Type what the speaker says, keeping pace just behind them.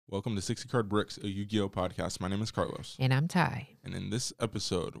Welcome to 60 Card Bricks, a Yu-Gi-Oh podcast. My name is Carlos. And I'm Ty. And in this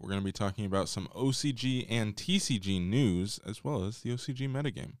episode, we're going to be talking about some OCG and TCG news, as well as the OCG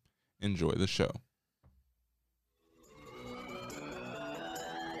metagame. Enjoy the show.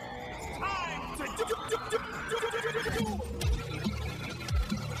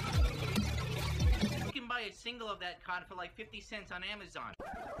 You can buy a single of that card for like 50 cents on Amazon.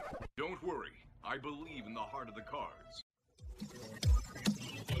 Don't worry, I believe in the heart of the cards.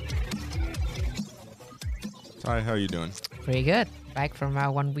 Ty, how you doing? Pretty good. Back from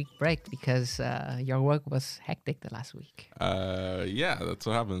our 1 week break because your work was hectic the last week. Yeah, that's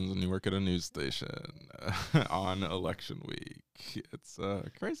what happens when you work at a news station on election week. It's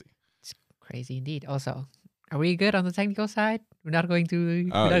crazy. It's crazy indeed. Also, are we good on the technical side? We're not going to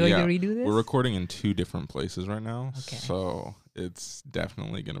redo this? We're recording in two different places right now, Okay. so it's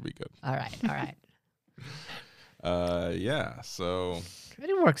definitely going to be good. All right. Yeah, so... But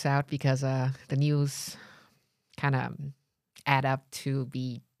it works out because the news kind of add up to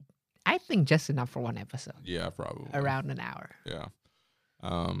be, I think, just enough for one episode. Yeah, probably. Around an hour. Yeah.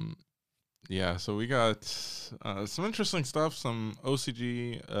 Yeah, so we got some interesting stuff, some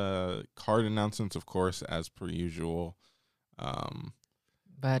OCG card announcements, of course, as per usual.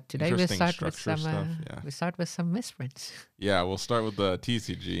 But today we Interesting start with structure some stuff, yeah. we start with some misprints. Yeah, we'll start with the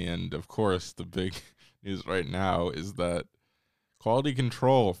TCG, and of course, the big news right now is that quality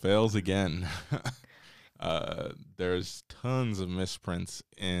control fails again. There's tons of misprints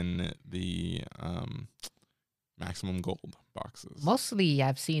in the maximum gold boxes. Mostly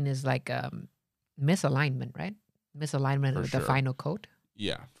I've seen is like misalignment, right? Misalignment For of sure. the final code.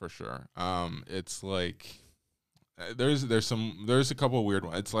 Yeah, for sure. It's like there's a couple of weird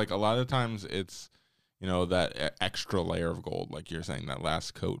ones. It's like a lot of times it's that extra layer of gold, like you're saying, that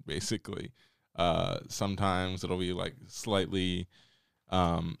last coat basically. Sometimes it'll be like slightly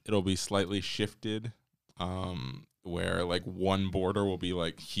shifted. Where like one border will be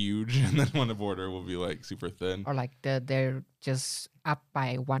like huge and then one border will be like super thin. Or like they're just up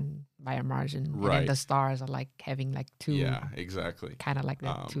by a margin. And Right. then the stars are like having like two, Yeah, exactly. kind of like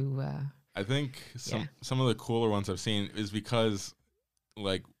that two. I think Yeah. some of the cooler ones I've seen is because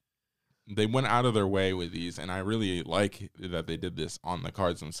like they went out of their way with these, and I really like that they did this on the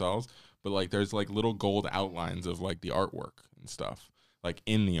cards themselves. But like there's like little gold outlines of like the artwork and stuff, like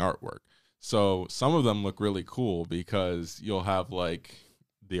in the artwork. So some of them look really cool because you'll have like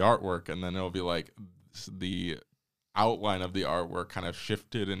the artwork, and then it'll be like the outline of the artwork kind of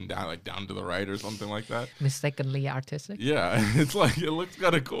shifted and down to the right or something like that. Mistakenly artistic. Yeah, it's like it looks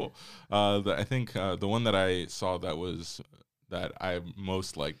kind of cool. I think the one that I saw that I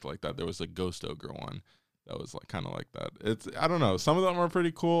most liked like that, there was a Ghost Ogre one that was like kind of like that. I don't know. Some of them are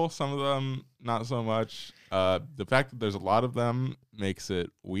pretty cool. Some of them not so much. The fact that there's a lot of them makes it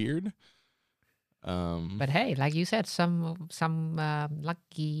weird. But hey, like you said, some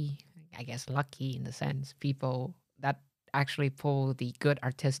lucky, I guess lucky in the sense, people that actually pull the good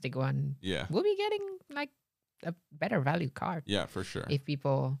artistic one Yeah, will be getting like a better value card yeah, for sure. if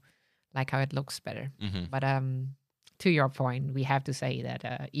people like how it looks better. Hmm. But to your point, we have to say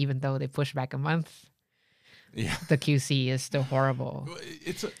that even though they push back a month, Yeah. the QC is still horrible.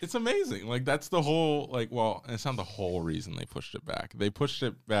 It's amazing. Like that's the whole well, it's not the whole reason they pushed it back. They pushed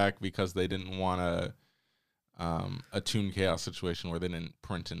it back because they didn't want a Toon Chaos situation where they didn't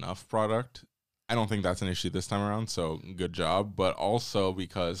print enough product. I don't think that's an issue this time around, so good job. But also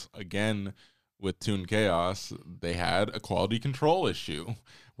because again, with Toon Chaos, they had a quality control issue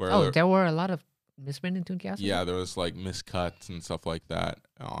where There were a lot of misprint in Toon Chaos? yeah, there was like miscuts and stuff like that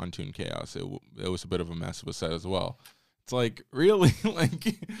on Toon Chaos. It was a bit of a mess with set as well. It's like, really,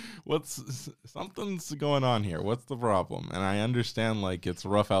 like, something's going on here? What's the problem? And I understand like it's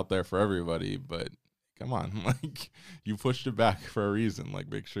rough out there for everybody, but come on, like you pushed it back for a reason. Like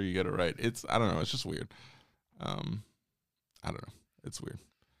make sure you get it right. I don't know. It's just weird. I don't know. It's weird.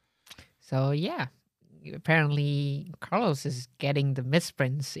 So yeah, apparently Carlos is getting the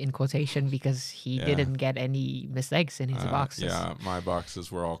misprints in quotation because he Yeah. didn't get any mistakes in his boxes. Yeah, my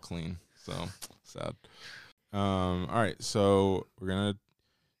boxes were all clean. So sad. All right, so we're gonna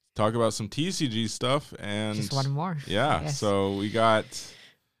talk about some TCG stuff and Just one more. I Yeah, guess. so we got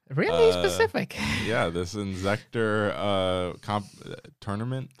Really specific. this Inzektor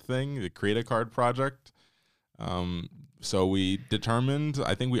tournament thing, the Create a Card project. So we determined,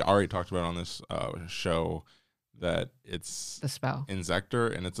 I think we already talked about on this show, that it's The spell.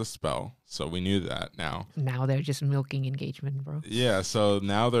 Inzektor and it's a spell. So we knew that now. Now they're just milking engagement, bro. Yeah, so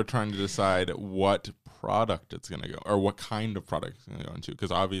now they're trying to decide what product it's going to go, or what kind of product it's going to go into,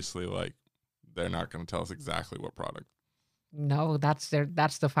 because obviously, like, they're not going to tell us exactly what product. No, that's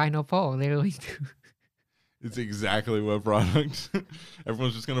the final poll. They're going to. It's exactly what product.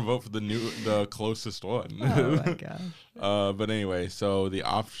 Everyone's just gonna vote for the closest one. Oh my gosh. But anyway, so the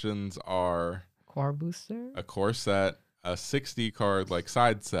options are Core booster. a core set, a 60 card like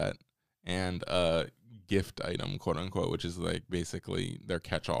side set, and a gift item, quote unquote, which is like basically their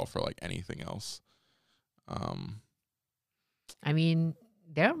catch all for like anything else. I mean,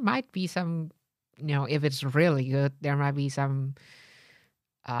 there might be some, if it's really good, there might be some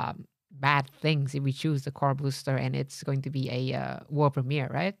bad things if we choose the core booster and it's going to be a world premiere,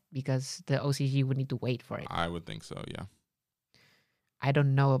 right? Because the OCG would need to wait for it. I would think so, yeah. I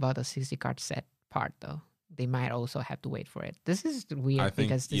don't know about the 60 card set part though. They might also have to wait for it. This is weird I think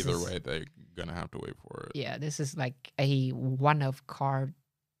because this either is, way they're gonna have to wait for it. yeah, this is like a one-of card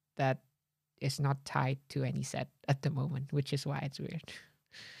that is not tied to any set at the moment, which is why it's weird.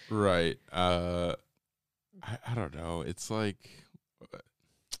 Right. I don't know. It's like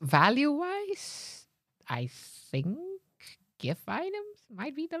Value-wise, I think gift items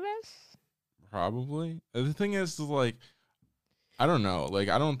might be the best. probably. The thing is like, I don't know. Like,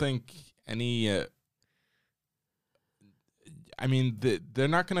 I don't think any. I mean, they're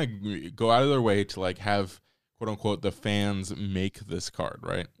not gonna go out of their way to like have quote unquote the fans make this card,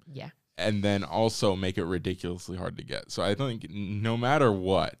 right? Yeah. And then also make it ridiculously hard to get. So I think no matter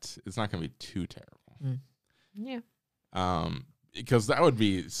what, it's not gonna be too terrible. Yeah. Because that would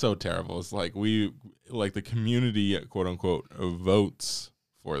be so terrible. It's like the community, quote unquote, votes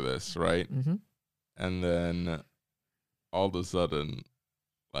for this, right? Mm-hmm. And then all of a sudden,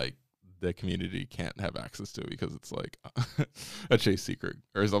 like, the community can't have access to it because it's like a chase secret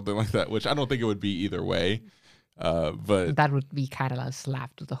or something like that, which I don't think it would be either way. But that would be kind of a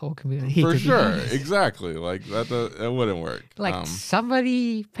slap to the whole community. for sure, exactly. Like that wouldn't work. Like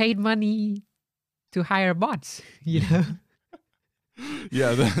somebody paid money to hire bots, Yeah.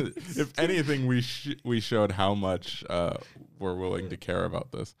 If anything, we showed how much we're willing to care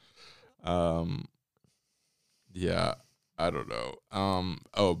about this. Yeah, I don't know.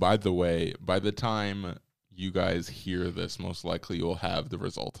 Oh, by the way, by the time you guys hear this, most likely you'll have the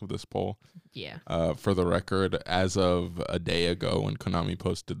result of this poll. Yeah. For the record, as of a day ago when Konami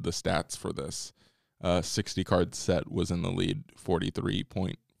posted the stats for this, 60 card set was in the lead,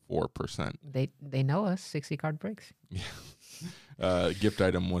 43.4%. They know us, 60 card breaks. Yeah. Gift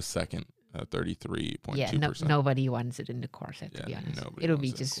item was second, 33.2%. Yeah, nobody wants it in the core set, to be honest. It'll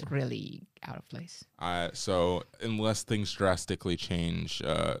be just really out of place. So unless things drastically change,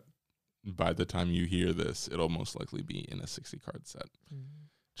 by the time you hear this, it'll most likely be in a 60 card set.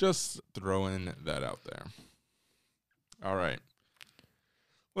 Just throwing that out there. All right.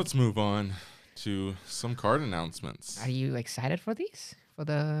 Let's move on to some card announcements. Are you excited for these?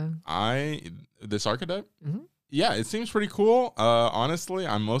 This archetype? Mm-hmm. Yeah, it seems pretty cool. Honestly,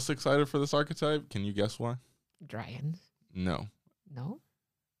 I'm most excited for this archetype. Can you guess why? Dragons? No. No?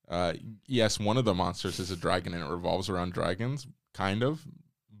 Yes, one of the monsters is a dragon and it revolves around dragons, kind of.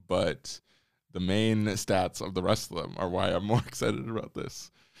 But the main stats of the rest of them are why I'm more excited about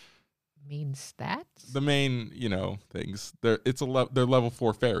this. Main stats? The main, things. They're level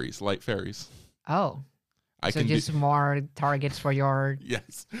 4 fairies, light fairies. Oh. So just more targets for your...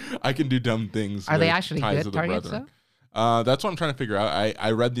 Yes. I can do dumb things. Are they actually good targets, though? That's what I'm trying to figure out.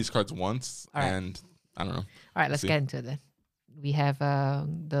 I read these cards once, and I don't know. All right, let's get into it. We have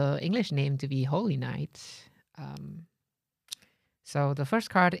the English name to be Holy Knight. So the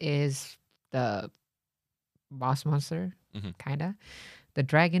first card is the boss monster, kind of. The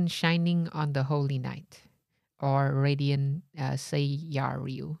Dragon Shining on the Holy Knight, or Radiant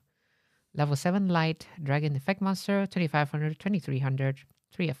Seiyaryu. Level 7 light, dragon effect monster, 2500, 2300,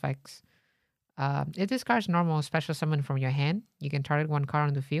 3 effects. It discards normal special summon from your hand. You can target one card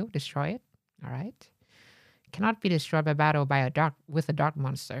on the field, destroy it. Alright. Cannot be destroyed by battle with a dark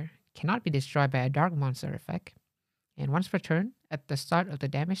monster. Cannot be destroyed by a dark monster effect. And once per turn, at the start of the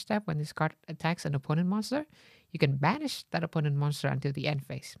damage step, when this card attacks an opponent monster, you can banish that opponent monster until the end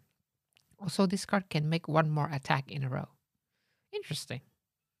phase. Also, this card can make one more attack in a row. Interesting.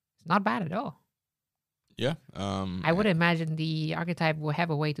 It's not bad at all. Yeah. I would imagine the archetype will have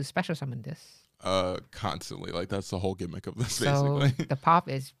a way to special summon this. Constantly. Like, that's the whole gimmick of this, so basically. The pop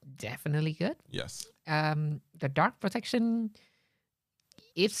is definitely good. Yes. The dark protection,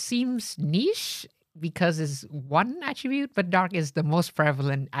 it seems niche because it's one attribute, but dark is the most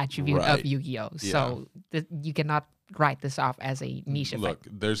prevalent attribute of Yu-Gi-Oh! Yeah. So you cannot write this off as a niche effect. Look,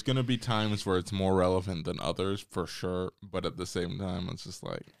 there's going to be times where it's more relevant than others, for sure. But at the same time, it's just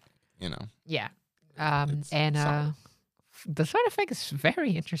like, Yeah. The side effect is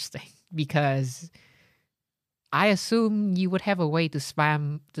very interesting because I assume you would have a way to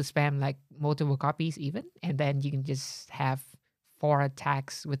spam like multiple copies even, and then you can just have 4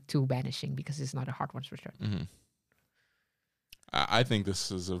 attacks with 2 banishing because it's not a hard one's return. Mm-hmm. I think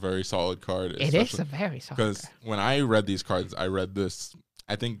this is a very solid card. It is a very solid card. Because when I read these cards, I read this.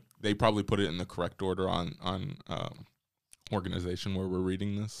 I think they probably put it in the correct order on organization where we're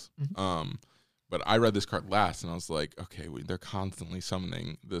reading this. Mm-hmm. But I read this card last, and I was like, okay, they're constantly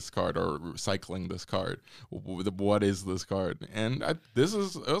summoning this card or recycling this card. What is this card? And it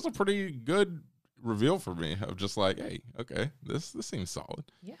was a pretty good reveal for me of just like, hey, okay, this seems solid.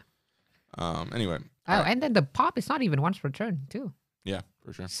 Yeah. Anyway. And then the pop is not even once per turn too. Yeah,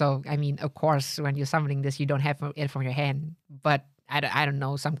 for sure. So I mean, of course, when you're summoning this, you don't have it from your hand. But I don't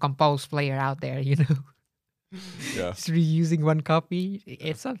know, some composed player out there, you know, yeah, just reusing one copy.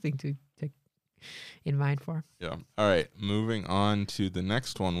 It's something to take in mind for. Yeah. All right. Moving on to the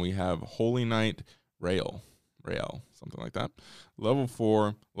next one, we have Holy Knight Rael, something like that. Level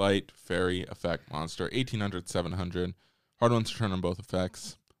 4 light fairy effect monster, 1800, 700. Hard ones to turn on both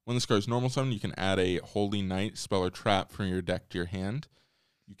effects. When this card is normal summon, you can add a Holy Knight spell or trap from your deck to your hand.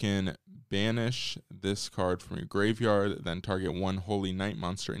 You can banish this card from your graveyard, then target 1 Holy Knight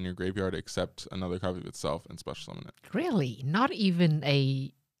monster in your graveyard, except another copy of itself, and special summon it. Really? Not even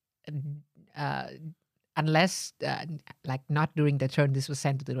unless like not during the turn this was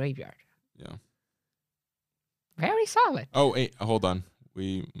sent to the graveyard. Yeah. Very solid. Oh, wait, hold on.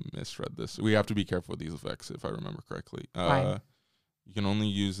 We misread this. We have to be careful with these effects, if I remember correctly. Why? You can only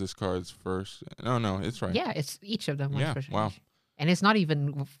use this card's first. No, it's right. Yeah, it's each of them. Yeah, wow. And it's not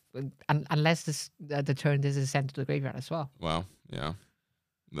even unless the turn this is sent to the graveyard as well. Wow, yeah.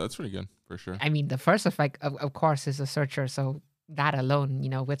 That's pretty good, for sure. I mean, the first effect, of course, is a searcher, so that alone,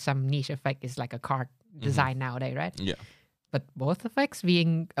 with some niche effect is like a card design nowadays, right? Yeah. But both effects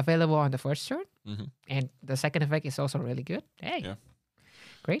being available on the first turn, Mm-hmm. and the second effect is also really good. Hey, yeah.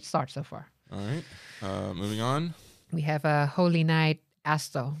 Great start so far. All right, moving on. We have a Holy Knight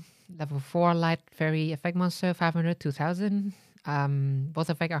Asto, level 4 light fairy effect monster, 500, 2000. Both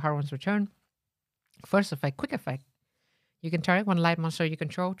effects are hard ones return. First effect, quick effect. You can target 1 light monster you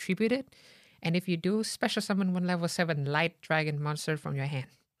control, tribute it, and if you do, special summon 1 level 7 light dragon monster from your hand.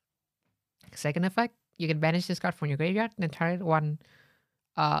 Second effect, you can banish this card from your graveyard, then target 1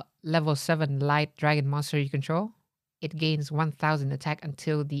 level 7 light dragon monster you control. It gains 1000 attack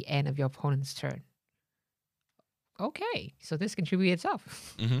until the end of your opponent's turn. Okay, so this contributes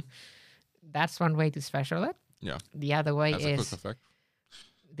itself. Mm-hmm. That's one way to special it. Yeah. The other way That's a quick effect.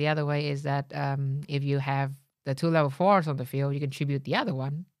 The other way is that if you have the 2 level 4s on the field, you can tribute the other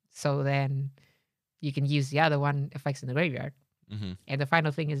one. So then you can use the other one effects in the graveyard. Mm-hmm. And the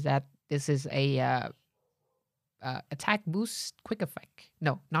final thing is that this is a attack boost quick effect.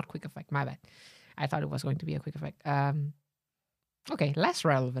 No, not quick effect. My bad. I thought it was going to be a quick effect. Okay, less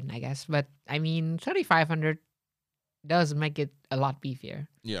relevant, I guess. But I mean, 3500 does make it a lot beefier.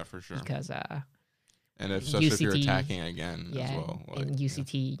 Yeah, for sure. Because and especially if you're UCT, attacking again as well. Like, in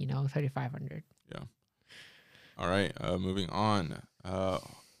UCT, 3500. Yeah. All right, moving on.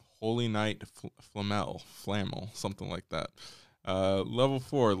 Holy Knight Flammel, something like that. Level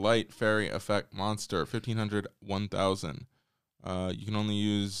 4 light fairy effect monster, 1500, 1000. You can only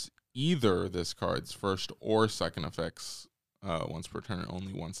use either this card's first or second effects once per turn,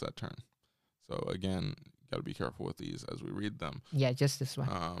 only once that turn. So again, got to be careful with these as we read them. Yeah, just this one.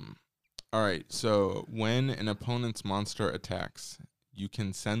 All right, so when an opponent's monster attacks, you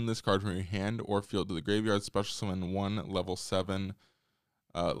can send this card from your hand or field to the graveyard, special summon 1 level 7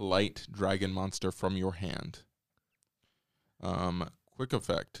 light dragon monster from your hand. Quick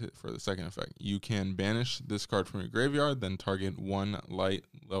effect for the second effect. You can banish this card from your graveyard, then target 1 light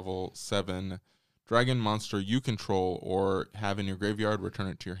level 7 dragon monster you control or have in your graveyard, return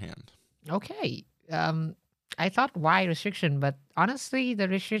it to your hand. Okay. I thought why restriction, but honestly, the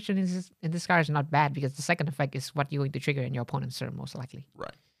restriction in this card is not bad because the second effect is what you're going to trigger in your opponent's turn, most likely.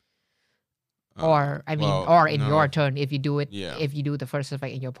 Right. Or in your turn if you do it. Yeah. If you do the first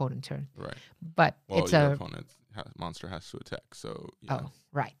effect in your opponent's turn. Right. But it's your opponent's monster has to attack. So yeah. Oh,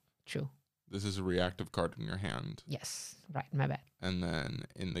 right. True. This is a reactive card in your hand. Yes. Right. My bad. And then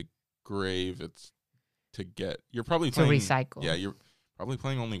in the grave, it's to get. You're probably playing to recycle. Yeah, you're probably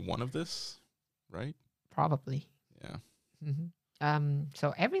playing only one of this, right? Probably. Yeah. Mm-hmm.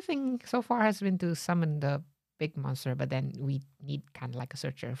 So everything so far has been to summon the big monster, but then we need kind of like a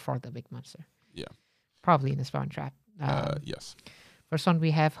searcher for the big monster. Yeah. Probably in the spawn trap. Yes. First one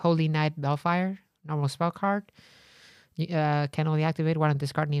we have Holy Knight Bellfire, normal spell card. Can only activate 1 of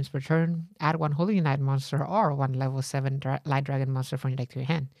this card names per turn. Add 1 Holy Knight monster or 1 level 7 light dragon monster from your deck to your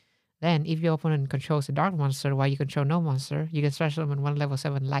hand. Then, if your opponent controls a dark monster while you control no monster, you can special summon one level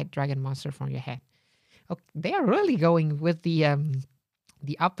 7 light dragon monster from your hand. Okay, they are really going with the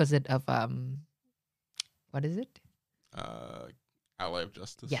opposite of what is it? Ally of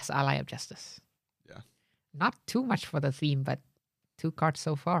Justice. Yes, Ally of Justice. Yeah. Not too much for the theme, but 2 cards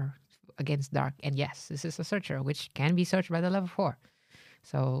so far against dark. And yes, this is a searcher, which can be searched by the level 4.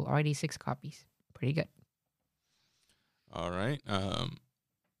 So already 6 copies. Pretty good. All right.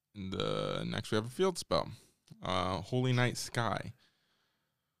 The next we have a field spell, Holy Night Sky.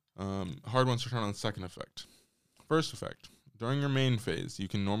 Hard ones return on second effect. First effect: during your main phase, you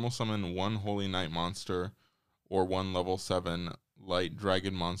can normal summon 1 Holy Night monster or 1 level 7 light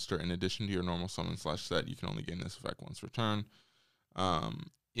dragon monster in addition to your normal summon / set. You can only gain this effect once per turn.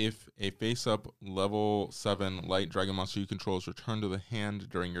 If a face-up level 7 light dragon monster you control is returned to the hand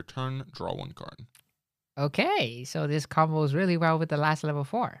during your turn, draw 1 card. Okay, so this combos really well with the last level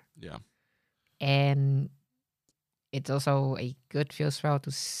 4. Yeah. And it's also a good field spell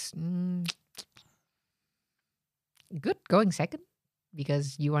to... good going second,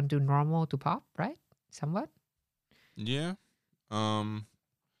 because you want to do normal to pop, right? Somewhat. Yeah.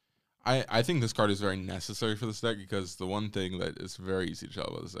 I think this card is very necessary for this deck because the one thing that is very easy to tell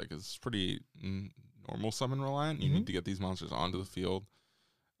about this deck is it's pretty normal summon reliant. You need to get these monsters onto the field.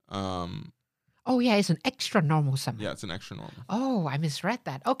 Oh yeah, it's an extra normal summon. Yeah, it's an extra normal. Oh, I misread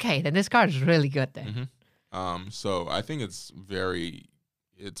that. Okay, then this card is really good then. So I think it's very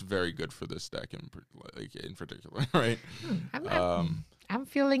good for this deck in particular, right? I'm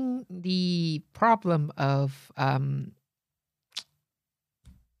feeling the problem of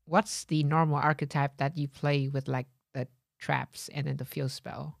what's the normal archetype that you play with, like the traps and then the field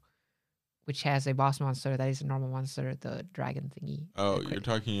spell, which has a boss monster that is a normal monster, the dragon thingy. Oh, you're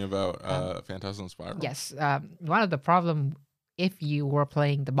talking about Phantasm Spiral? Yes. One of the problem if you were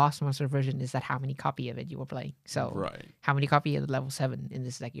playing the boss monster version is that how many copy of it you were playing. So right. How many copy of the level 7 in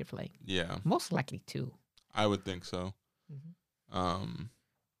this deck you're playing? Yeah. Most likely 2. I would think so.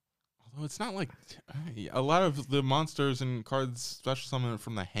 Although it's not like a lot of the monsters and cards special summon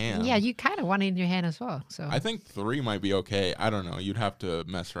from the hand. Yeah, you kind of want it in your hand as well. So I think 3 might be okay. I don't know. You'd have to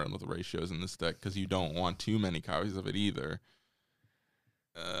mess around with the ratios in this deck because you don't want too many copies of it either.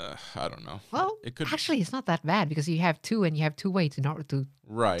 I don't know. Well, actually, it's not that bad because you have 2 and you have 2 ways in order to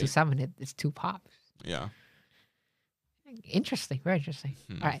summon it. It's 2 pops. Yeah. Interesting. Very interesting.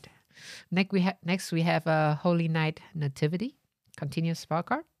 All right. Next we have Holy Night Nativity. Continuous spell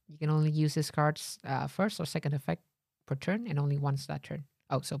card. You can only use this card's first or second effect per turn and only once that turn.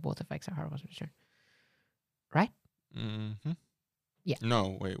 Oh, so both effects are hard ones per turn. Right? Mm-hmm. Yeah.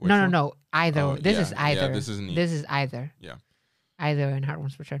 No, wait. No. Either. This is either. Yeah, this is neat. This is either. Yeah. Either and hard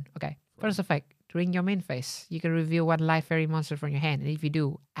ones per turn. Okay. First effect. During your main phase, you can reveal 1 light fairy monster from your hand. And if you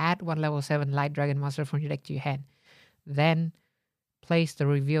do, add 1 level 7 light dragon monster from your deck to your hand. Then place the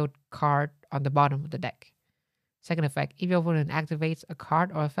revealed card on the bottom of the deck. Second effect, if your opponent activates a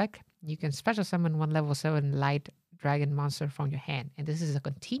card or effect, you can special summon 1 level 7 light dragon monster from your hand. And this is a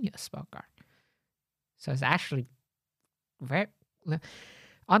continuous spell card. So it's actually very...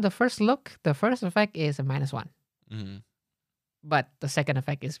 On the first look, the first effect is a -1. Mm-hmm. But the second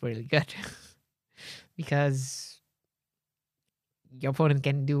effect is really good. Because your opponent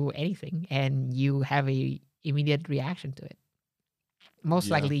can do anything and you have a immediate reaction to it. Most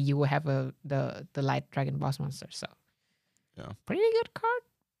likely you will have the light dragon boss monster. So yeah, pretty good card.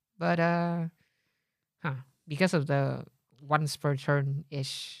 But because of the once per turn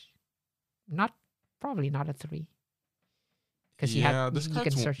ish, probably not a 3. Because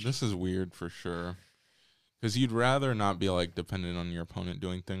this is weird for sure. Because you'd rather not be like dependent on your opponent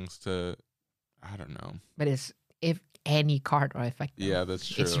doing things to, I don't know. But it's if any card or effect. Yeah, that's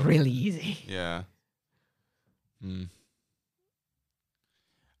true. It's really easy. Yeah.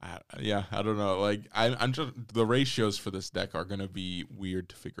 I don't know. Like I'm just the ratios for this deck are gonna be weird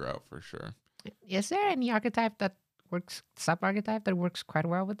to figure out for sure. Is there any archetype that works, sub archetype that works quite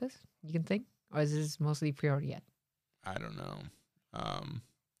well with this? You can think, or is this mostly pure yet? I don't know.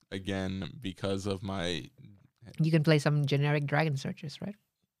 Again, because of my, you can play some generic dragon searches, right?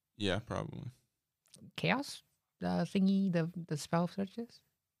 Yeah, probably. Chaos, the thingy, the spell searches.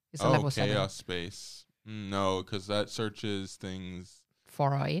 It's a level 7. Chaos Space. No, because that searches things.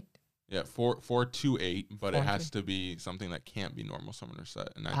 4 or 8. Yeah, 4 to 8, but it has to be something that can't be normal summoner set,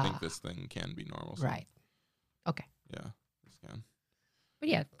 and I think this thing can be normal. Right. Okay. Yeah, this can. But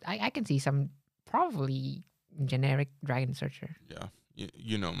yeah, I can see some probably generic dragon searcher. Yeah.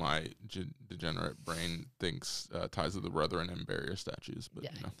 You know, my degenerate brain thinks Ties of the Brethren and barrier statues, but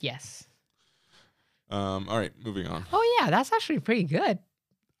yeah. You know. Yes. All right, moving on. Oh yeah, that's actually pretty good.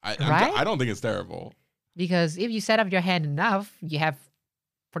 Right? I don't think it's terrible. Because if you set up your hand enough, you have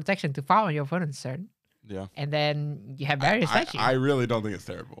protection to follow your opponent's turn. Yeah. And then you have various statue. I really don't think it's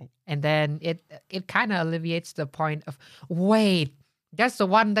terrible. And then it kind of alleviates the point of, wait, that's the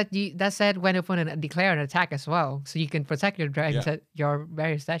one that said when opponent declare an attack as well. So you can protect your dragon, your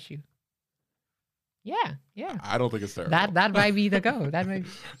various statue. Yeah. I don't think it's terrible. That might be the go. That might be.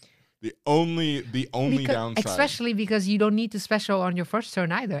 The only downside, especially because you don't need to special on your first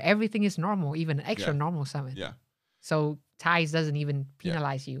turn either. Everything is normal, even an extra normal summon. Yeah. So ties doesn't even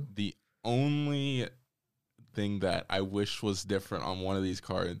penalize you. The only thing that I wish was different on one of these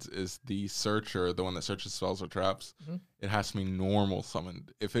cards is the searcher, the one that searches spells or traps. Mm-hmm. It has to be normal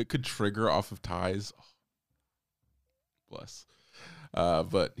summoned. If it could trigger off of ties, bless.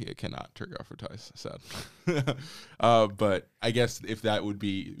 But it cannot trigger off of ties. Sad. But I guess if that would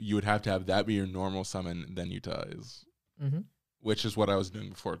be, you would have to have that be your normal summon, then you ties. Mm-hmm. Which is what I was doing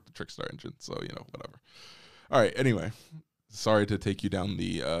before the Trickstar engine. So, whatever. All right. Anyway, sorry to take you down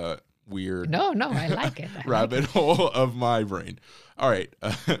the weird. No, I like it. rabbit hole of my brain. All right.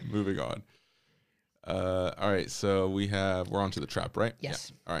 Moving on. All right. So we're on to the trap, right?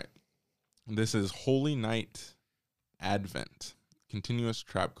 Yes. Yeah. All right. This is Holy Night Advent. Continuous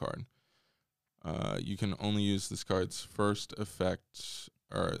trap card. You can only use this card's first effect,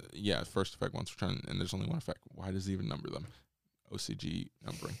 first effect once per turn, and there's only one effect. Why does it even number them? OCG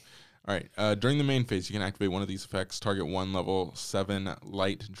numbering. All right. During the main phase, you can activate one of these effects. Target one level 7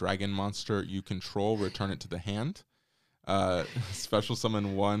 light dragon monster you control. Return it to the hand. Special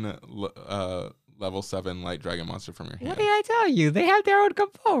summon one level 7 light dragon monster from your hand. What did I tell you? They have their own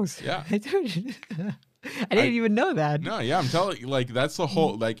compose. Yeah. I didn't even know that. No, yeah, I'm telling you, that's the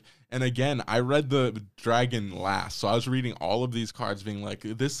whole, and again, I read the dragon last, so I was reading all of these cards being like,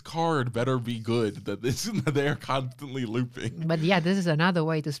 this card better be good, that they're constantly looping. But yeah, this is another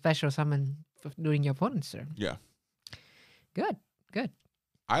way to special summon during your opponent's turn. Yeah. Good.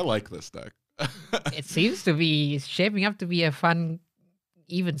 I like this deck. It seems to be shaping up to be a fun,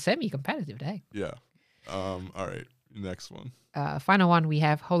 even semi-competitive deck. Yeah. All right, next one. Final one, we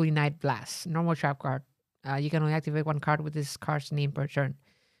have Holy Night Blast. Normal trap card. You can only activate one card with this card's name per turn.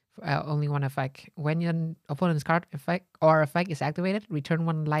 Only one effect. When your opponent's card effect is activated, return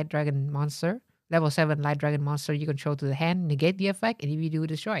one light dragon monster, level 7 light dragon monster you control to the hand, negate the effect, and if you do,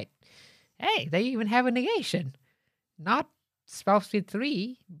 destroy it. Hey, they even have a negation. Not spell speed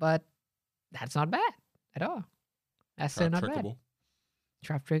 3, but that's not bad at all. That's still not bad.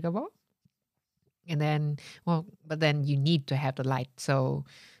 Trap triggerable. And then, but then you need to have the light. So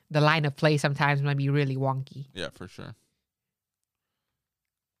the line of play sometimes might be really wonky. Yeah, for sure.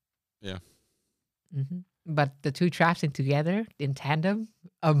 Yeah. Mm-hmm. But the two traps together in tandem,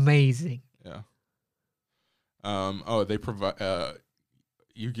 amazing. Yeah. They provide.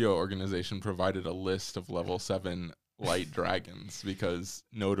 Yu-Gi-Oh! Organization provided a list of level 7 light dragons because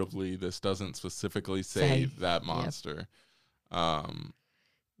notably this doesn't specifically say that monster. Yep.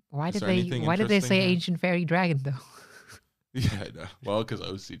 Why did they say here? Ancient Fairy Dragon though? Yeah, I know. Well, because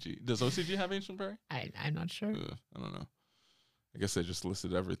OCG. Does OCG have Ancient Fairy? I'm not sure. I don't know. I guess they just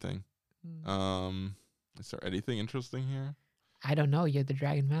listed everything. Is there anything interesting here? I don't know. You're the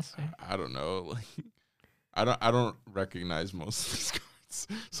Dragon Master. I don't know. I don't recognize most of these cards,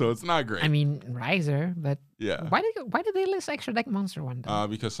 so it's not great. I mean, Riser, but yeah. Why did they list extra deck monster one though?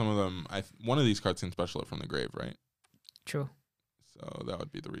 Because some of them, one of these cards can special it from the grave, right? True. So that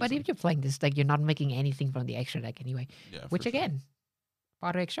would be the reason. But if you're playing this deck, you're not making anything from the extra deck anyway. Yeah. Which again,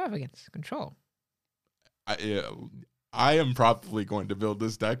 part of extravagance, control. I am probably going to build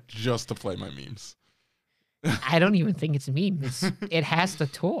this deck just to play my memes. I don't even think it's a meme. It has the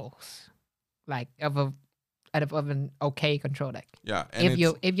tools, like of an okay control deck. Yeah.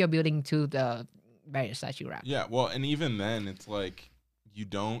 And if you're building to the various statue route. Yeah. Well, and even then, it's like you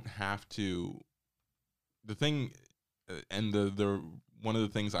don't have to. The thing. And the one of the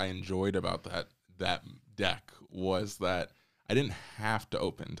things I enjoyed about that deck was that I didn't have to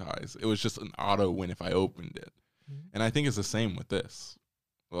open ties. It was just an auto win if I opened it. Mm-hmm. And I think it's the same with this.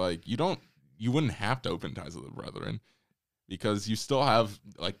 Like you wouldn't have to open Ties of the Brethren because you still have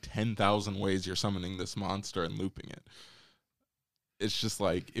like 10,000 ways you're summoning this monster and looping it. It's just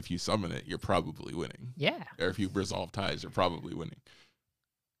like if you summon it, you're probably winning. Yeah. Or if you resolve ties, you're probably winning.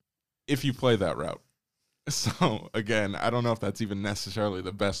 If you play that route. So, again, I don't know if that's even necessarily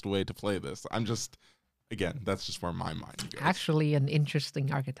the best way to play this. That's just where my mind goes. Actually, an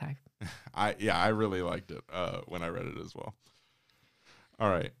interesting archetype. I really liked it when I read it as well.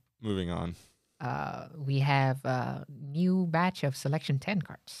 All right, moving on. We have a new batch of Selection 10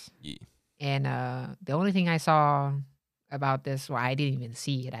 cards. Yeah. And the only thing I saw about this. Well, I didn't even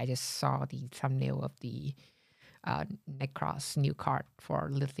see it. I just saw the thumbnail of the Necros new card for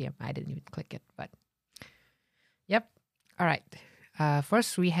Lithium. I didn't even click it, but yep. All right.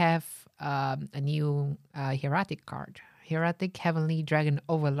 First, we have a new Hieratic card. Hieratic Heavenly Dragon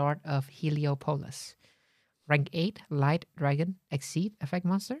Overlord of Heliopolis. Rank 8, Light Dragon, Exceed Effect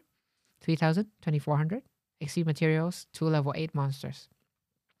Monster. 3000, 2400. Exceed Materials, 2 level 8 monsters.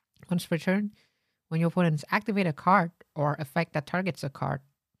 Once per turn, when your opponents activate a card or effect that targets a card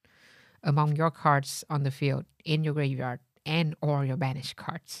among your cards on the field, in your graveyard, and or your banished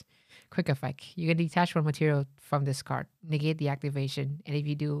cards. Quick effect. You can detach one material from this card, negate the activation, and if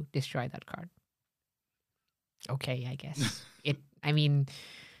you do, destroy that card. Okay, I guess. It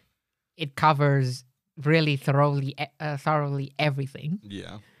covers really thoroughly everything,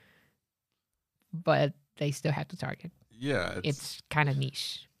 Yeah. but they still have to target. Yeah. It's kind of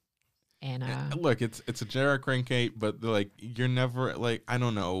niche. And look, it's a generic rank 8, but like you're never like, I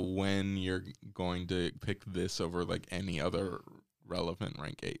don't know when you're going to pick this over like any other relevant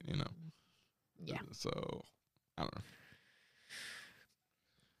rank 8, you know. Yeah. So I don't know.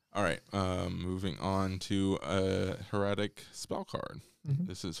 All right, moving on to a Hieratic spell card. Mhm.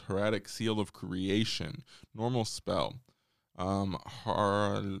 This is Hieratic Seal of Creation, normal spell.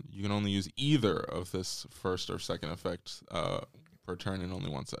 You can only use either of this first or second effect per turn, and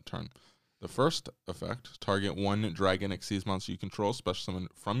only once that turn. The first effect, target one Dragon Xyz monster you control, special summon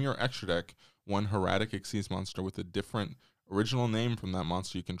from your extra deck one Hieratic Xyz monster with a different original name from that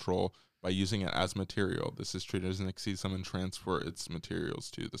monster you control by using it as material. This is treated as an Xyz summon, transfer its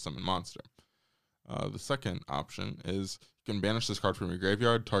materials to the summon monster. The second option is you can banish this card from your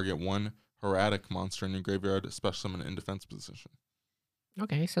graveyard, target one Hieratic monster in your graveyard, special summon in defense position.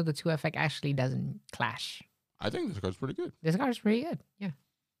 Okay, so the 2 effect actually doesn't clash. I think this card's pretty good, This card is pretty good. Yeah.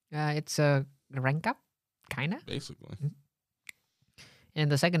 It's a rank up, kind of. basically. And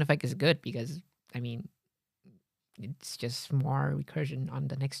the second effect is good because, I mean, it's just more recursion on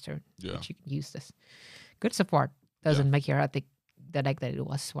the next turn. Yeah. That you can use this. Good support. Doesn't make Hieratic the deck that it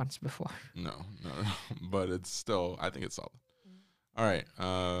was once before. No. But it's still, I think it's solid. All right,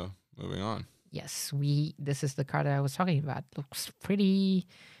 moving on. Yes, this is the card that I was talking about. Looks pretty,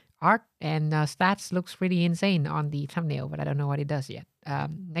 art and stats looks pretty insane on the thumbnail, but I don't know what it does yet.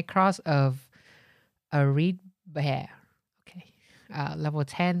 Necros of Aridbear. Okay. Level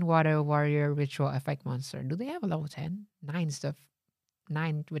 10 Water Warrior Ritual Effect Monster. Do they have a level 10? 9 stuff.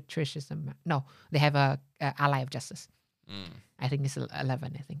 9 with Trish's. No, they have a Ally of Justice. I think it's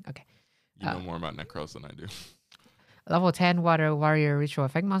 11, I think. Okay. You know more about Necros than I do. Level 10 Water Warrior Ritual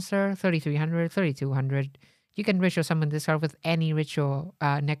Effect Monster, 3300, 3200. You can ritual summon this card with any ritual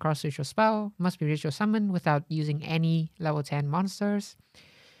Necros ritual spell. Must be ritual summoned without using any level 10 monsters.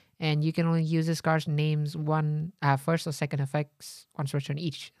 And you can only use this card's names one first or second effects once per turn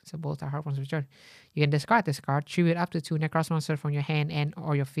each. So both are hard once per turn. You can discard this card, tribute up to 2 Necros monsters from your hand and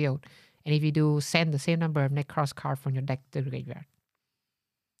or your field. And if you do, send the same number of Necros card from your deck to the graveyard.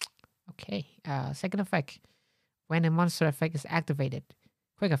 Okay. Second effect. When a monster effect is activated,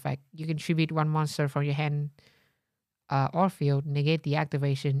 quick effect, you can tribute 1 monster from your hand or field, negate the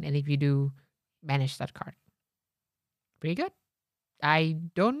activation, and if you do, banish that card. Pretty good. I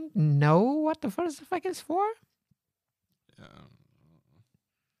don't know what the first effect is for.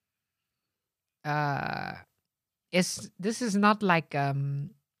 This is not like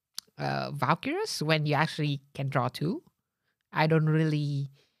Valkyrus when you actually can draw 2. I don't really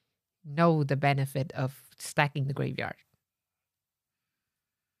know the benefit of stacking the graveyard.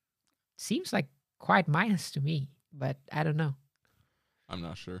 Seems like quite minus to me, but I don't know. I'm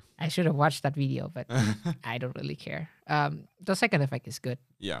not sure. I should have watched that video, but I don't really care. The second effect is good.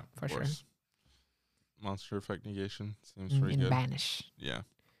 Yeah, for sure. Monster effect negation seems pretty in good. Banish. Yeah.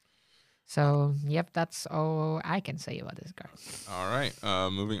 So, yep, that's all I can say about this card. All right.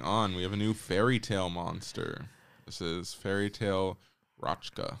 Moving on, we have a new Fairy Tale monster. This is Fairy Tale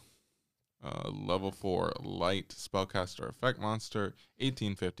Rachka. Level 4 light spellcaster effect monster,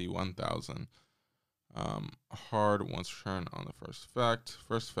 1850, 1000. Hard once per turn on the first effect.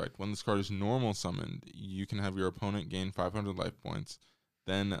 First effect, when this card is normal summoned, you can have your opponent gain 500 life points.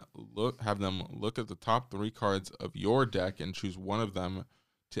 Then have them look at the top 3 cards of your deck and choose one of them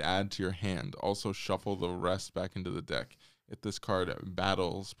to add to your hand. Also shuffle the rest back into the deck. If this card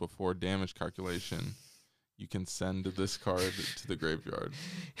battles before damage calculation, you can send this card to the graveyard.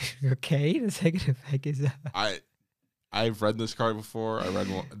 Okay, the second effect is I've read this card before.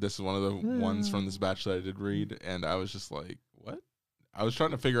 This is one of the ones from this batch that I did read, and I was just like, what? I was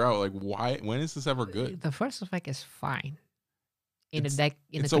trying to figure out like when is this ever good? The first effect is fine. In a deck,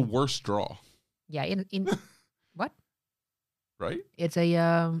 it's a worse draw. Yeah, in what? right? It's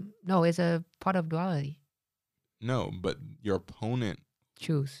a no, it's a pot of duality. No, but your opponent,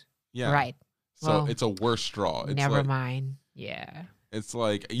 Choose. yeah. Right. So Well, it's a worse draw. It's Never like, mind. Yeah. It's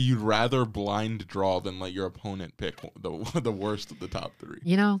like you'd rather blind draw than let your opponent pick the worst of the top three.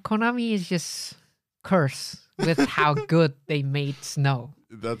 You know, Konami is just cursed with how good they made Snow.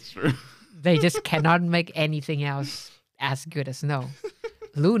 That's true. They just cannot make anything else as good as Snow.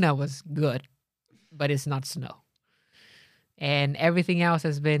 Luna was good, but it's not Snow. And everything else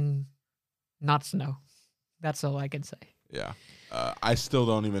has been not Snow. That's all I can say. Yeah. I still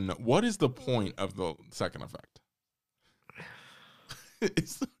don't even know. What is the point of the second effect?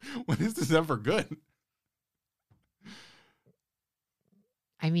 When is this ever good?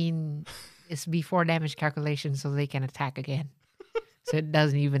 I mean, it's before damage calculation, so they can attack again. So it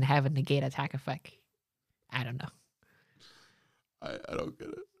doesn't even have a negate attack effect. I don't know. I don't get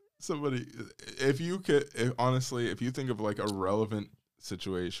it. Somebody, if you could, honestly, if you think of like a relevant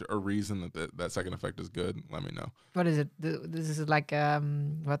situation or reason that second effect is good, let me know. What is it? This is like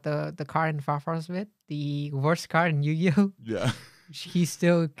what the card in Farfar's with? The worst card in Yu-Gi-Oh! Yeah. He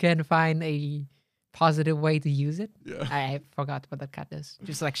still can find a positive way to use it. Yeah. I forgot what that card does.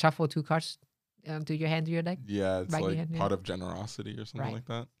 Just like shuffle 2 cards to your hand to your deck. Yeah, it's Back like again, yeah. Pot of Generosity or something Right.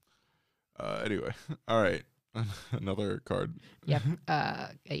 like that. Anyway, all right. Another card. Yep.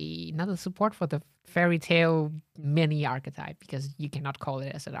 Another support for the Fairy Tale mini archetype, because you cannot call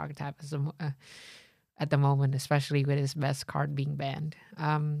it as an archetype at the moment, especially with its best card being banned.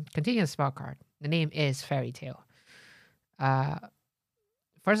 Continuous spell card. The name is Fairy Tale.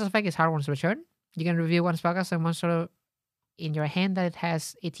 First effect is Hard One's Return. You can reveal one spellcaster monster in your hand that it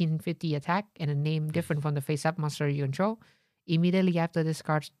has 1850 attack and a name different from the face-up monster you control. Immediately after this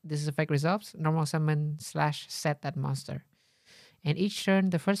effect resolves, normal summon / set that monster. And each turn,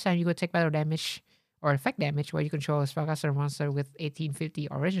 the first time you go take battle damage or effect damage where you control a spellcaster or monster with 1850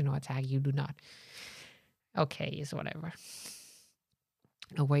 original attack, you do not. Okay, it's whatever.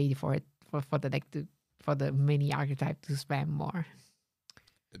 A way for it for the deck to for the mini archetype to spam more.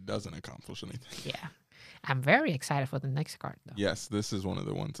 It doesn't accomplish anything. Yeah. I'm very excited for the next card though. Yes, this is one of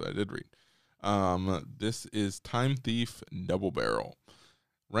the ones I did read. This is Time Thief Double Barrel.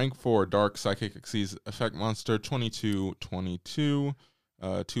 Rank 4 Dark Psychic Exceeds Effect Monster 22/22.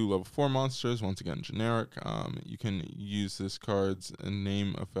 2 level 4 monsters, once again generic. You can use this card's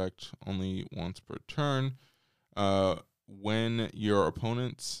name effect only once per turn. When your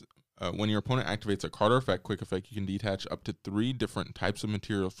opponent activates a card or effect, quick effect, you can detach up to 3 different types of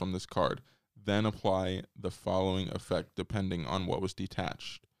materials from this card. Then apply the following effect depending on what was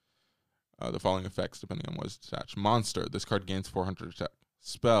detached. The following effects depending on what was detached. Monster. This card gains 400 attack.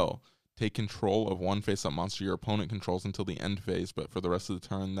 Spell. Take control of one face-up monster your opponent controls until the end phase, but for the rest of the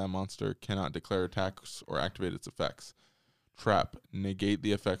turn, that monster cannot declare attacks or activate its effects. Trap. Negate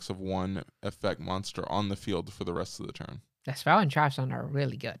the effects of one effect monster on the field for the rest of the turn. The spell and trap zone are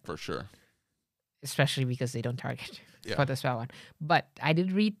really good, For sure. especially because they don't target Yeah. for the spell one. But I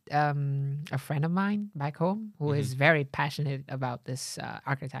did read a friend of mine back home who is very passionate about this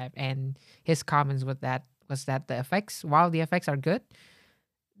archetype, and his comments was that the effects, while the effects are good,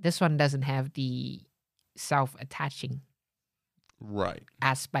 this one doesn't have the self-attaching Right.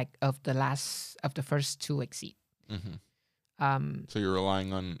 aspect of the first 2 exceed. Mm-hmm. So you're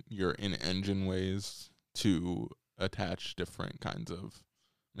relying on your in-engine ways to attach different kinds of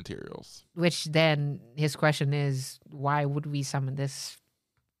materials. Which then his question is, why would we summon this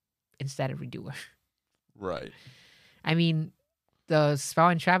instead of Redoer? Right. I mean, the spell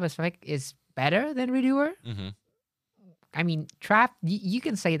and trap effect is better than Redoer. Mm-hmm. I mean, trap, you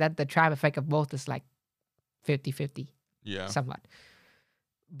can say that the trap effect of both is like 50-50, Yeah. somewhat.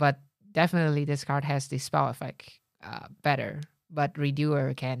 But definitely this card has the spell effect better, but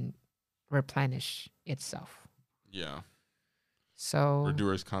Redoer can replenish itself. Yeah. So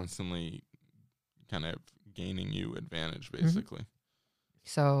Redoer is constantly kind of gaining you advantage, basically.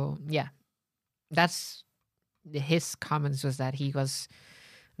 So yeah, that's his comments was that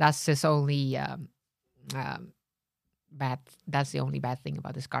that's his only bad. That's the only bad thing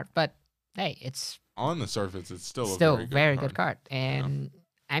about this card. But hey, it's On the surface, it's still still a very good card. And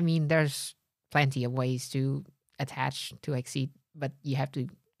I mean, there's plenty of ways to attach to exceed, but you have to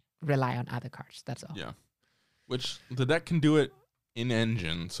rely on other cards. That's all. Yeah. Which the deck can do it in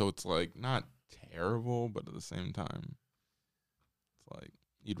engine, so it's like not terrible, but at the same time, it's like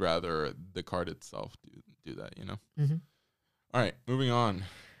you'd rather the card itself do that, you know? Mhm. All right, moving on.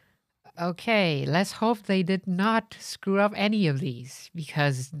 Okay, let's hope they did not screw up any of these,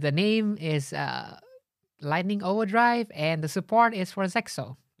 because the name is Lightning Overdrive and the support is for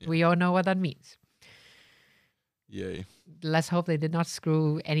Zexo. Yeah. We all know what that means. Yay. Let's hope they did not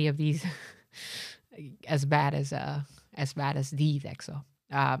screw any of these as bad as the Zexo.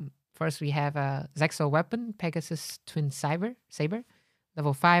 First we have a Zexo weapon, Pegasus Twin Saber,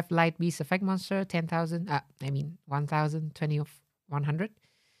 level 5 light beast effect monster, 1000 of 100.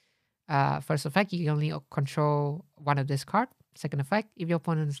 First effect, you can only control one of this card. Second effect, if your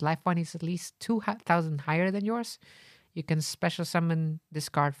opponent's life point is at least 2,000 higher than yours, you can special summon this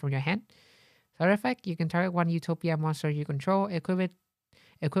card from your hand. Third effect, you can target one Utopia monster you control, equip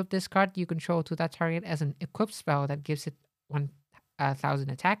this card you control to that target as an equipped spell that gives it 1,000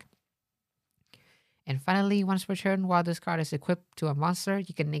 attack. And finally, once per turn, while this card is equipped to a monster,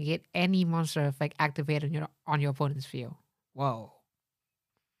 you can negate any monster effect activated on your opponent's field. Whoa.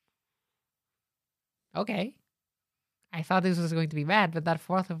 Okay. I thought this was going to be bad, but that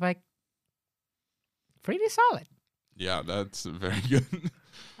fourth effect, pretty solid. Yeah, that's very good.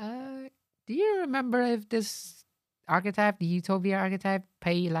 Do you remember if this archetype, the Utopia archetype,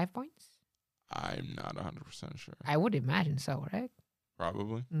 pay life points? I'm not 100% sure. I would imagine so, right?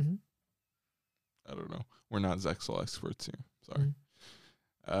 Probably. Mm-hmm. I don't know. We're not Zexal experts here. Sorry.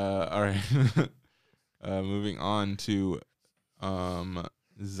 Mm. All right. Moving on to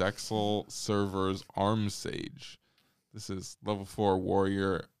Zexal Server's Arm Sage. This is level 4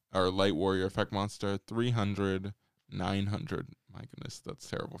 warrior or light warrior effect monster, 300, 900. My goodness, that's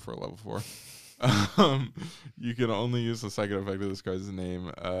terrible for a level 4. You can only use the second effect of this card's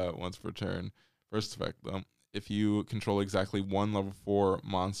name once per turn. First effect, though, if you control exactly one level 4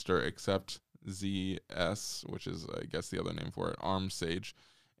 monster except ZS, which is, I guess, the other name for it, Arm Sage,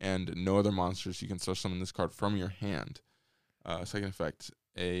 and no other monsters, you can still summon this card from your hand. Second effect,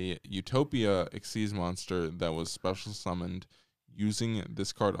 a Utopia Xyz monster that was special summoned using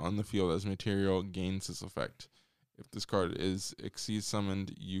this card on the field as material gains this effect. If this card is Xyz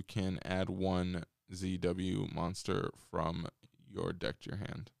summoned, you can add one ZW monster from your deck to your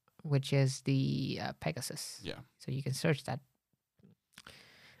hand. Which is the Pegasus. Yeah. So you can search that.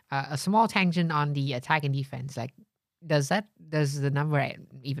 A small tangent on the attack and defense. Like, does the number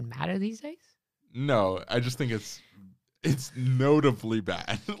even matter these days? No, I just think it's notably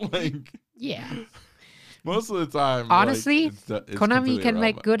bad. Like, yeah. Most of the time, honestly, like, it's Konami can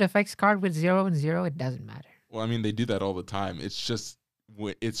make irrelevant. good effects card with 0 and 0. It doesn't matter. Well, I mean, they do that all the time. It's just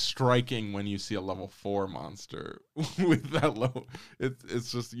it's striking when you see a level 4 monster with that low.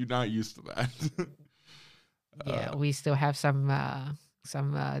 It's just you're not used to that. Yeah, we still have some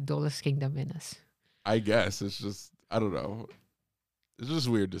Duelist Kingdom in us. I guess it's just I don't know. It's just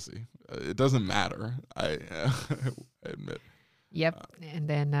weird to see. It doesn't matter. I admit. Yep, and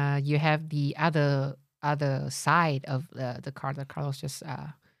then you have the other side of the card that Carlos just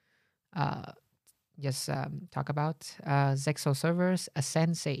talk about. Zexal Servers,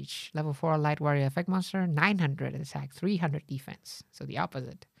 Ascend Sage, level 4 light warrior effect monster, 900 attack, 300 defense. So the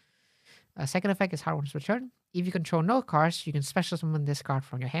opposite. Second effect is hard once per turn. If you control no cards, you can special summon this card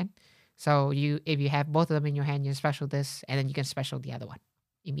from your hand. So if you have both of them in your hand, you special this, and then you can special the other one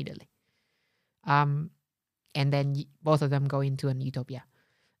immediately. And then both of them go into an Utopia.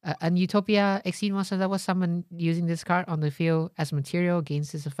 An Utopia Xyz monster that was summoned using this card on the field as material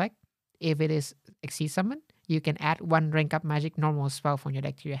gains this effect. If it is Xyz summoned, you can add one rank up magic normal spell from your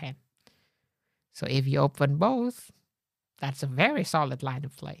deck to your hand. So if you open both, that's a very solid line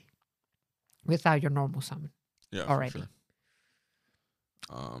of play without your normal summon. Yeah, already. For sure.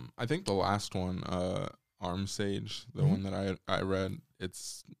 I think the last one, Arm Sage, the one that I read,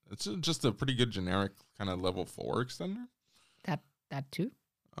 it's just a pretty good generic kind of level 4 extender. That too.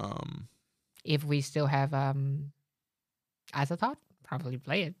 If we still have Azathoth, probably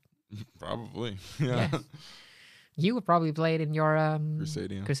play it. Probably, yeah. Yes. You would probably play it in your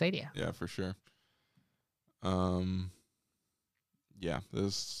Crusadia. Yeah, for sure. Yeah,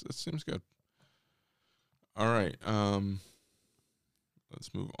 this seems good. All right.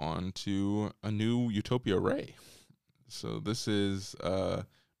 Let's move on to a new Utopia Ray. So this is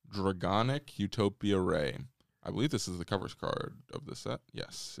Dragonic Utopia Ray. I believe this is the cover card of the set.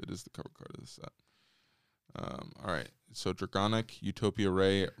 Yes, it is the cover card of the set. All right. So Dragonic Utopia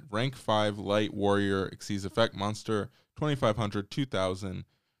Ray, rank 5 light warrior Xyz effect monster, 2500, 2000,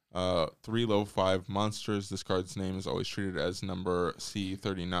 3 level 5 monsters. This card's name is always treated as number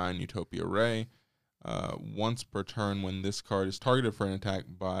C39 Utopia Ray. Once per turn, when this card is targeted for an attack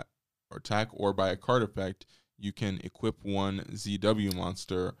or by a card effect, you can equip one ZW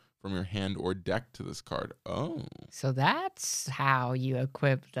monster from your hand or deck to this card. Oh. So that's how you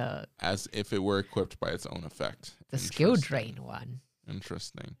equip as if it were equipped by its own effect. The skill drain one.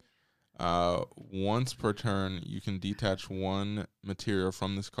 Interesting. Once per turn, you can detach one material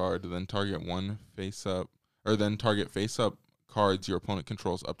from this card, then target one face-up or then target face-up cards your opponent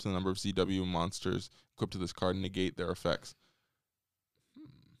controls up to the number of ZW monsters equipped to this card and negate their effects.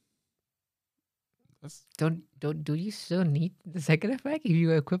 That's Do you still need the second effect if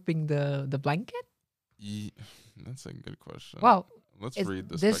you're equipping the blanket? that's a good question. Well, let's read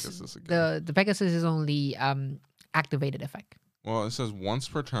this Pegasus again. The Pegasus is only activated effect. Well, it says once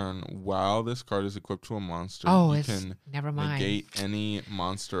per turn, while this card is equipped to a monster, you can never mind. negate any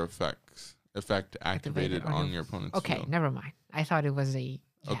monster effect activated on your opponent's field. Never mind. I thought it was a.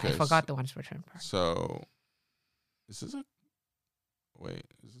 Yeah, I forgot the once per turn part. So, is this a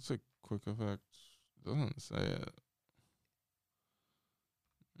quick effect? It doesn't say it.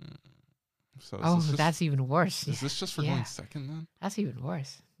 So that's even worse. Is this just for going second then? That's even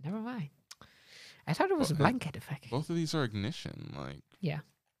worse. Never mind. I thought it was a blanket effect. Both of these are ignition, Yeah.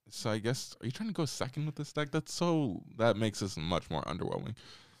 So I guess, are you trying to go second with this deck? That makes this much more underwhelming.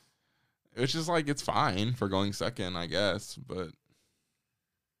 It's just it's fine for going second, I guess, but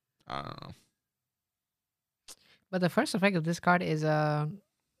I don't know. But the first effect of this card is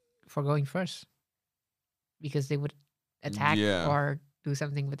for going first, because they would attack or do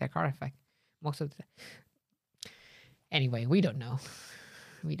something with their card effect most of the time. Anyway, we don't know.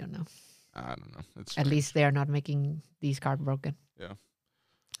 We don't know. I don't know. At least they are not making these cards broken. Yeah.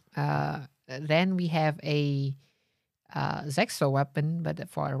 Then we have a Zexo weapon, but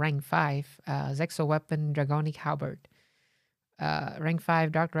for rank 5. Zexo weapon, Dragonic Halberd. Rank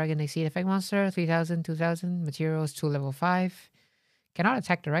 5, Dark Dragon Exceed effect monster, 3000, 2000. Materials 2 level 5. Cannot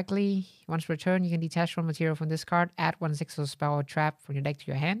attack directly. Once per turn, you can detach one material from this card. Add one Zexo spell or trap from your deck to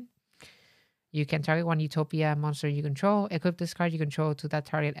your hand. You can target one Utopia monster you control. Equip this card you control to that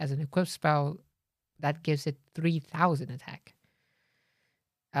target as an equipped spell. That gives it 3000 attack.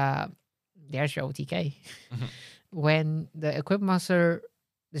 There's your OTK. When the equipped monster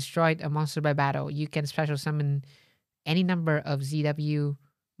destroyed a monster by battle, you can special summon any number of ZW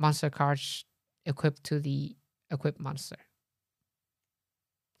monster cards equipped to the equipped monster.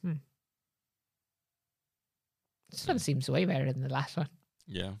 This one seems way better than the last one.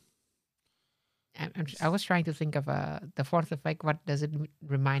 Yeah. I was trying to think of the fourth effect. What does it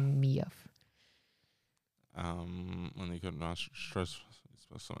remind me of? When they could not stress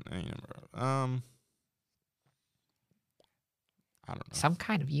on any number. I don't know. Some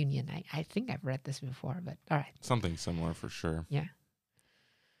kind of union. I think I've read this before, but all right. Something similar for sure. Yeah.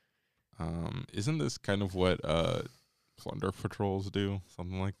 Isn't this kind of what plunder patrols do?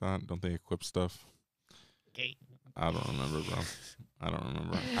 Something like that? Don't they equip stuff? Okay. I don't remember, bro. I don't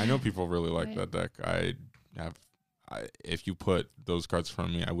remember. I know people really like that deck. If you put those cards in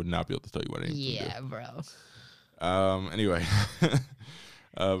front of me, I would not be able to tell you what anything do. Yeah, bro. Anyway,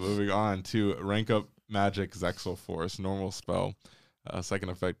 moving on to rank up Magic Zexal Force, normal spell. Second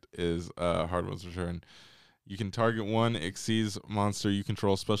effect is Hardwood's Return. You can target one Xyz monster you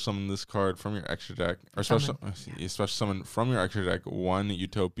control, special summon this card from your extra deck, or special summon from your extra deck one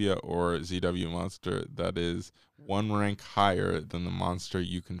Utopia or ZW monster that is one rank higher than the monster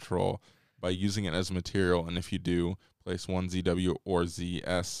you control by using it as material, and if you do, place one ZW or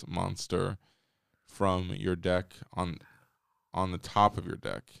ZS monster from your deck on the top of your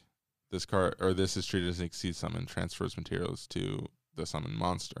deck. This card, or this is treated as an Xyz summon, transfers materials to the summoned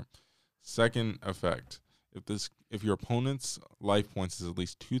monster. Second effect. If your opponent's life points is at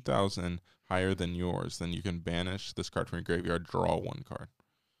least 2,000 higher than yours, then you can banish this card from your graveyard, draw one card.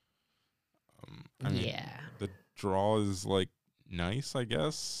 The draw is nice, I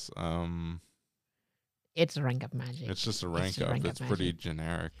guess. It's a rank up Magic. It's just a rank up. It's pretty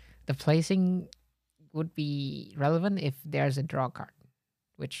generic. The placing would be relevant if there's a draw card,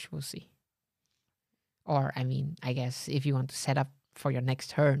 which we'll see. Or, I guess if you want to set up for your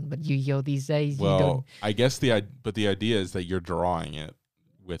next turn, but Yu-Gi-Oh these days, you don't. I guess the idea is that you're drawing it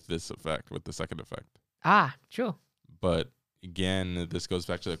with this effect, with the second effect. True. But again, this goes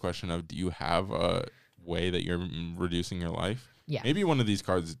back to the question of, do you have a way that you're reducing your life? Yeah. Maybe one of these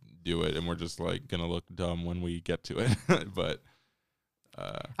cards do it, and we're just gonna look dumb when we get to it. But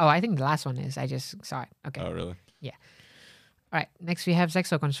I think the last one is. I just saw it. Okay. Oh, really? Yeah. All right. Next, we have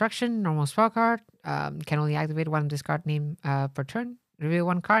Zexo Construction, normal spell card. Can only activate one of this card name per turn. Reveal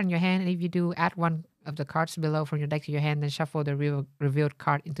one card in your hand, and if you do, add one of the cards below from your deck to your hand, then shuffle the revealed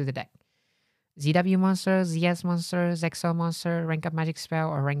card into the deck. ZW monster, ZS monster, Zexo monster, rank up magic spell,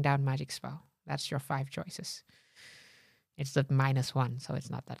 or rank down magic spell. That's your 5 choices. It's the -1, so it's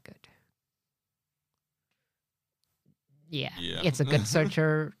not that good. Yeah. It's a good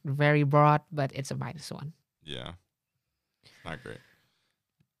searcher, very broad, but it's a -1. Yeah. Not great.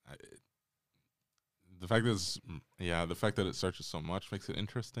 The fact that the fact that it searches so much makes it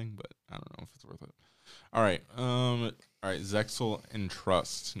interesting, but I don't know if it's worth it. All right, Zexal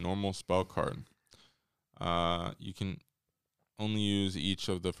Entrust, normal spell card. You can only use each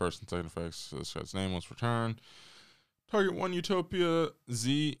of the first and second effects. So this card's name once returned. Target one Utopia,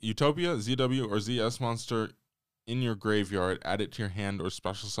 ZW, or ZS monster in your graveyard. Add it to your hand or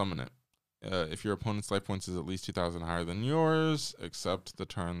special summon it. If your opponent's life points is at least 2,000 higher than yours, except the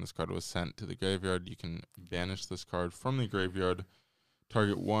turn this card was sent to the graveyard, you can banish this card from the graveyard.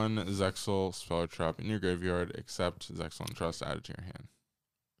 Target one Zexal spell trap in your graveyard, except Zexal Entrust added to your hand.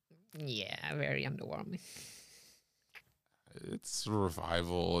 Yeah, very underwhelming. It's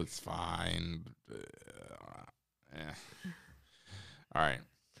revival. It's fine. All right.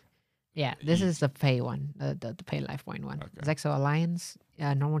 Yeah, this is the pay one, the pay life point one. Okay. Zexal Alliance,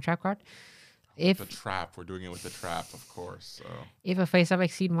 normal trap card. If the trap, we're doing it with the trap, of course. So if a face-up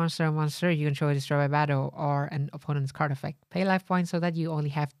exceed monster, you can show a destroy by battle or an opponent's card effect. Pay life points so that you only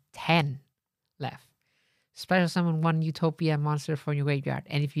have 10 left. Special summon one Utopia monster from your graveyard,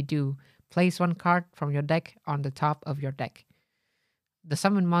 and if you do, place one card from your deck on the top of your deck. The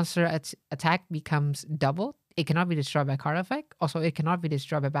summon monster attack becomes doubled. It cannot be destroyed by card effect. Also, it cannot be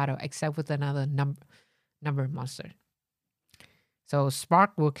destroyed by battle except with another number monster. So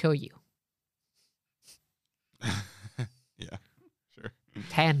Spark will kill you. yeah, sure.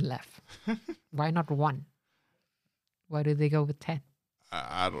 10 left. Why not 1? Why do they go with 10?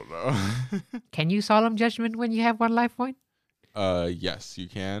 I don't know. Can you Solemn Judgment when you have 1 life point? Yes, you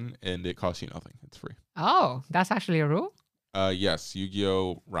can, and it costs you nothing. It's free. Oh, that's actually a rule? Yes,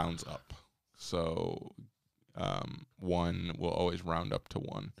 Yu-Gi-Oh! Rounds up. So 1 will always round up to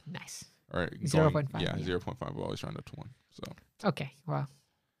 1. Nice. Or 0.5. Yeah, 0.5 will always round up to 1. So okay, well,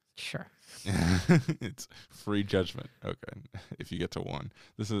 sure. It's free judgment. Okay, if you get to 1,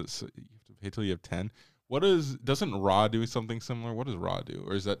 this is you have to pay till you have 10. Doesn't Ra do something similar? What does Ra do,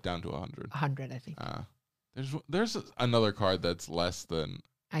 or is that down to 100? 100, I think. There's another card that's less than.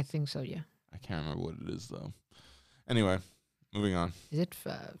 I think so. Yeah. I can't remember what it is though. Anyway, moving on. Is it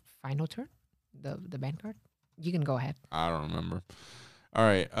final turn? The band card? You can go ahead. I don't remember. All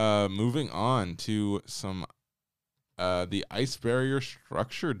right, moving on to some the Ice Barrier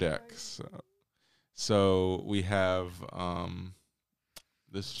structure decks. So we have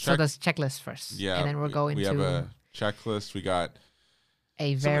this. So that's checklist first. Yeah, and then we're going we to have a checklist. We got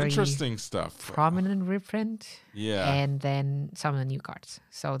a some very interesting stuff. prominent reprint. Yeah, and then some of the new cards.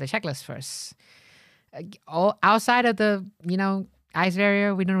 So the checklist first. All outside of the Ice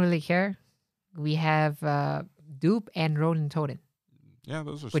Barrier, we don't really care. We have Dupe and Roland Totem. Yeah,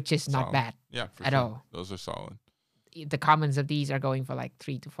 those are which is solid. not bad. Yeah, for at sure. all. Those are solid. The commons of these are going for like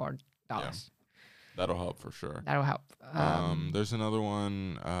 $3 to $4. Yeah. That'll help for sure. That'll help. There's another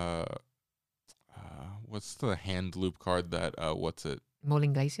one. What's the hand loop card that? What's it?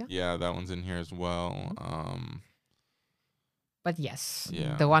 Moulin Glacier. Yeah, that one's in here as well. But yes,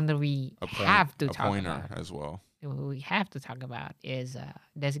 yeah. the one that we have to talk pointer about as well. We have to talk about is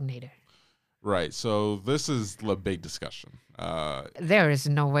Designator. Right. So this is the big discussion. There is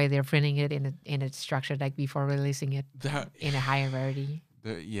no way they're printing it in a structure deck before releasing it in a higher rarity.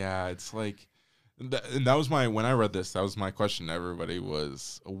 Yeah, it's like, and that was when I read this, that was my question to everybody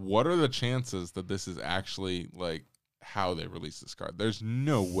was, what are the chances that this is actually like how they release this card? There's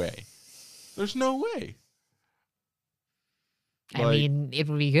no way. There's no way. I mean, it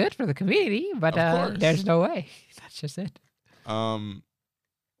would be good for the community, but there's no way. That's just it.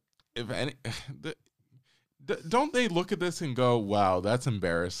 If any, don't they look at this and go, "Wow, that's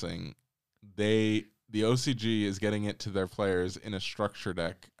embarrassing." The OCG is getting it to their players in a structure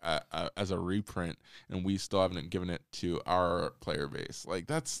deck as a reprint, and we still haven't given it to our player base. Like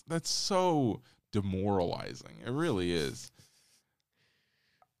that's so demoralizing. It really is.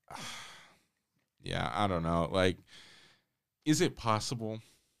 Yeah, I don't know. Like, is it possible?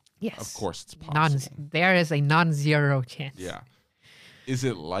 Yes. Of course it's possible. There is a non-zero chance. Yeah. Is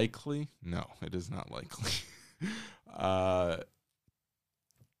it likely? No, it is not likely.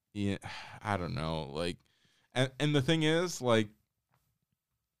 Yeah, I don't know. Like, and the thing is, like,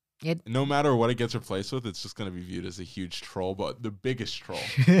 no matter what it gets replaced with, it's just going to be viewed as a huge troll. But the biggest troll,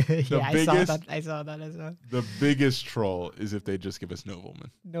 I saw that as well. The biggest troll is if they just give us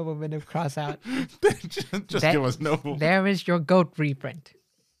Nobleman. Nobleman of cross out. just give us Nobleman. There is your GOAT reprint.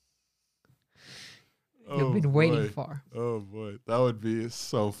 You've been waiting boy. for. Oh boy, that would be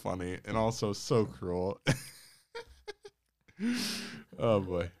so funny and also so cruel. Oh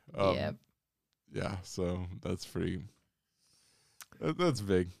boy. Yeah. So that's pretty. That's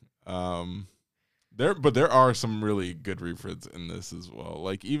big. There are some really good reprints in this as well.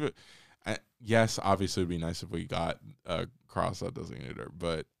 Like even, Yes, obviously it'd be nice if we got a cross-out designator,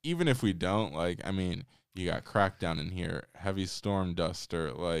 but even if we don't, like, I mean, you got Crackdown in here, Heavy Storm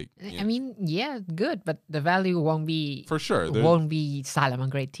Duster, like, I mean, yeah, good, but the value won't be for sure. won't be Salamon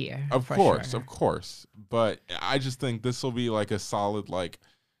Great Tier. Of for course, sure. of course. But I just think this will be like a solid, like,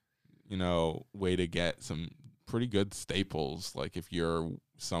 way to get some pretty good staples. Like if you're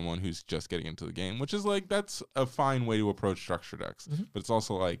someone who's just getting into the game, which is like, that's a fine way to approach structure decks. Mhm. But it's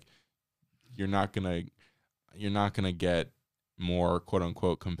also like, you're not gonna get more quote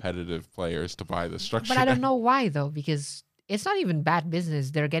unquote competitive players to buy the structure. But I don't deck. know why though, because it's not even bad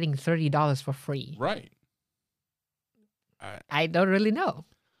business. They're getting $30 for free. Right. I don't really know.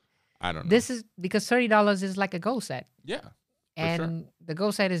 I don't know. This is because $30 is like a Go set. Yeah. And the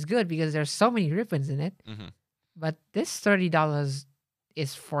Go set is good because there's so many ribbons in it. Mm-hmm. But this $30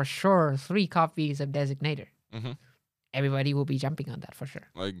 is for sure 3 copies of Designator. Mm-hmm. Everybody will be jumping on that for sure.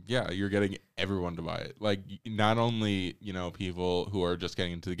 Like, yeah, you're getting everyone to buy it. Like, not only, people who are just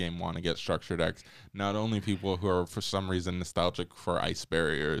getting into the game want to get structure decks, not only people who are for some reason nostalgic for Ice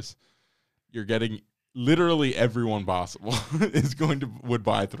Barriers, you're getting literally everyone possible would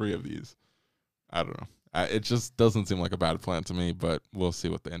buy 3 of these. I don't know. It just doesn't seem like a bad plan to me, but we'll see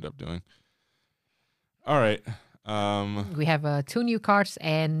what they end up doing. All right. We have 2 new cards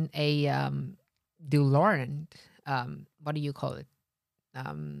and a Dulorant. What do you call it?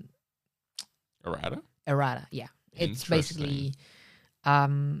 Errata? Errata, yeah. It's basically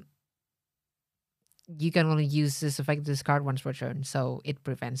Interesting. you can only use this effect this card once per turn, so it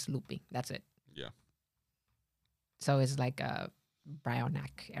prevents looping. That's it. Yeah. So it's like a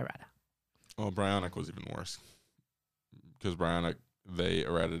Brionac Errata. Well, Brionic was even worse. Because Brionic, they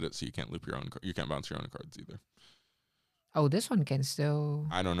errated it so you can't loop your own you can't bounce your own cards either. Oh, this one can still.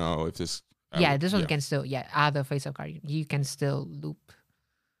 I don't know if this This one can still. Yeah, other face-up card. You can still loop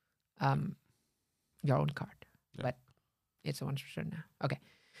your own card. Yeah. But it's a once per turn now. Okay.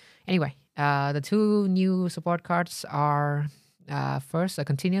 Anyway, the 2 new support cards are first a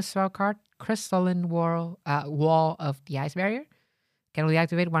continuous spell card, Crystalline Wall of the Ice Barrier. Can only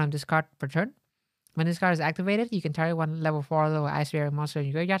activate one of this card per turn. When this card is activated, you can target 1 level 4 lower Ice Barrier monster in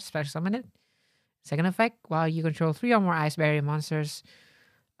your graveyard, special summon it. Second effect, while you control 3 or more Ice Barrier monsters,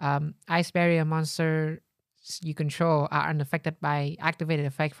 Ice Barrier monsters you control are unaffected by activated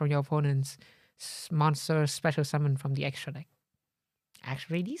effect from your opponent's monster special summon from the extra deck.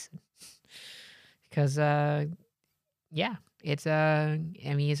 Actually decent. Because, it's it's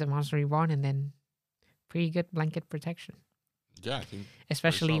a monster reborn and then pretty good blanket protection. Yeah, I think.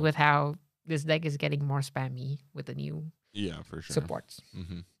 Especially solid. with how this deck is getting more spammy with the new For sure. supports.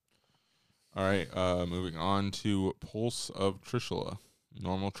 Mm-hmm. All right, moving on to Pulse of Trishula.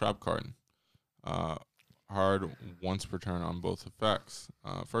 Normal trap card. Hard once per turn on both effects.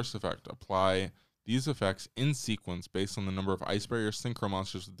 First effect, apply these effects in sequence based on the number of Ice Barrier Synchro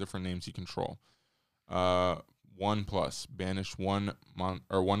monsters with different names you control. 1+, banish one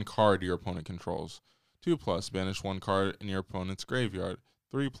card your opponent controls. 2+, banish 1 card in your opponent's graveyard.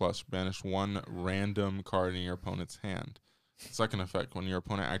 3+, banish 1 random card in your opponent's hand. Second effect, when your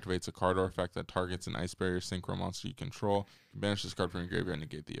opponent activates a card or effect that targets an Ice Barrier Synchro monster you control, you banish this card from your graveyard and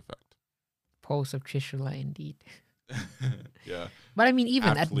negate the effect. Pulse of Trishula, indeed. Yeah. But I mean,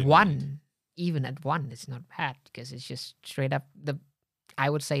 even Aptly at 1, it's not bad because it's just straight up I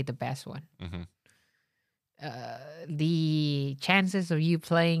would say the best one. Mm-hmm. The chances of you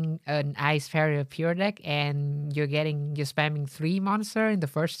playing an Ice Barrier pure deck and you're spamming 3 monster in the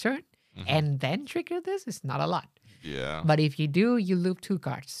first turn Mm-hmm. and then trigger this is not a lot. Yeah. But if you do, you loop 2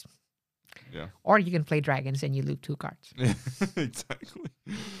 cards. Yeah. Or you can play dragons and you loop 2 cards. Exactly.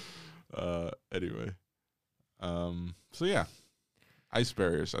 Anyway. So yeah. Ice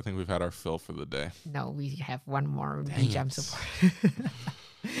Barriers. I think we've had our fill for the day. No, we have one more Dang V-Jump it. support.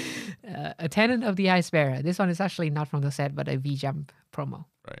 A Tenant of the Ice Barrier. This one is actually not from the set, but a V-Jump promo.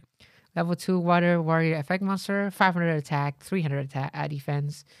 Right. Level 2 Water Warrior effect monster, 500 attack, 300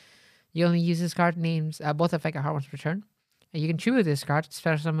 defense. You only use this card names, both effect are hard once per turn. And you can tribute this card,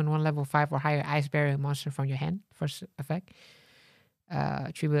 special summon 1 level 5 or higher Ice Barrier monster from your hand. First effect.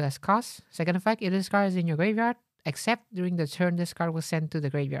 Tribute as cost. Second effect, if this card is in your graveyard, except during the turn this card was sent to the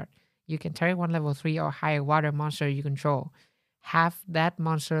graveyard. You can target 1 level 3 or higher water monster you control. Have that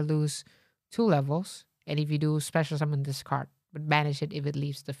monster lose 2 levels, and if you do, special summon this card, but banish it if it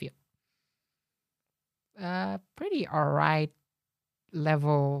leaves the field. Pretty alright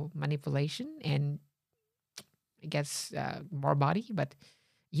level manipulation, and it gets more body, but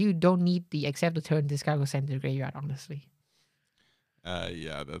you don't need the except the turn this card was sent to the graveyard, honestly.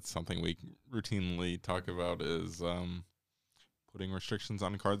 Yeah, that's something we routinely talk about is putting restrictions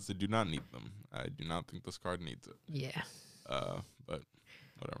on cards that do not need them. I do not think this card needs it. Yeah. But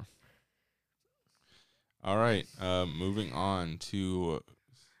whatever. All right. Moving on to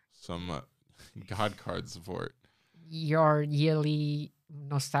some God card support. Your yearly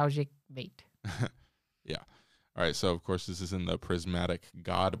nostalgic bait. Yeah. All right. So, of course, this is in the Prismatic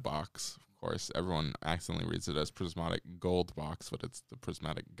God box. Of course, everyone accidentally reads it as Prismatic Gold box, but it's the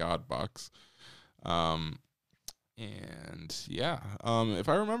Prismatic God box. And yeah, if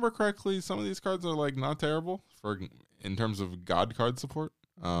I remember correctly, some of these cards are like not terrible in terms of God card support.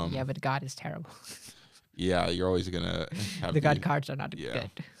 Yeah, but God is terrible. Yeah, you're always gonna have the God cards are not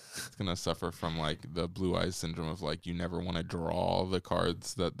good. It's gonna suffer from like the blue eyes syndrome of like you never want to draw the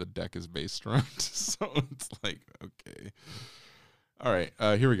cards that the deck is based around. So it's like, okay. All right,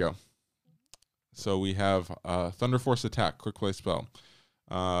 here we go. So we have Thunder Force Attack, quick play spell.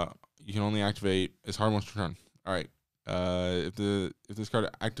 You can only activate as hard once per turn. All right. If this card's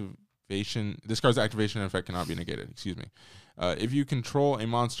activation effect cannot be negated. Excuse me. If you control a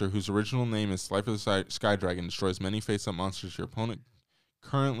monster whose original name is Slifer the Sky Dragon, destroys many face-up monsters your opponent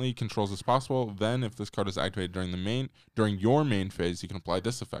currently controls as possible. Then, if this card is activated during your main phase, you can apply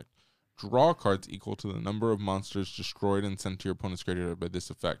this effect. Draw cards equal to the number of monsters destroyed and sent to your opponent's graveyard by this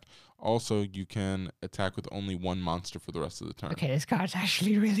effect. Also, you can attack with only one monster for the rest of the turn. Okay, this card's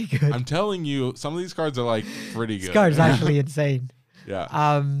actually really good. I'm telling you, some of these cards are like pretty good. This card's actually insane.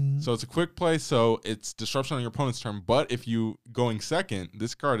 Yeah. So it's a quick play, so it's disruption on your opponent's turn. But if you going second,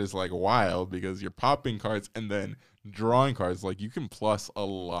 this card is like wild because you're popping cards and then drawing cards. Like you can plus a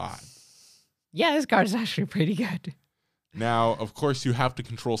lot. Yeah, this card is actually pretty good. Now, of course, you have to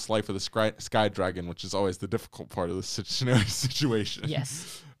control Slifer the Sky Dragon, which is always the difficult part of the situation.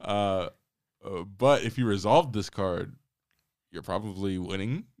 Yes. But if you resolve this card, you're probably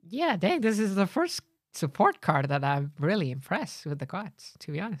winning. Yeah, dang, this is the first support card that I'm really impressed with the cards,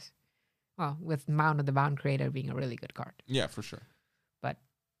 to be honest. Well, with Mound of the Bound Creator being a really good card. Yeah, for sure. But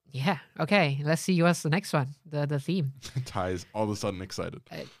yeah, okay, let's see what's the next one, the theme. Ty is all of a sudden excited.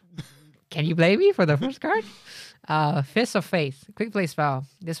 Can you blame me for the first card? Fist of Faith, quick play spell.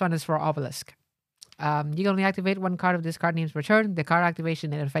 This one is for Obelisk. You can only activate one card of this card name's per turn. The card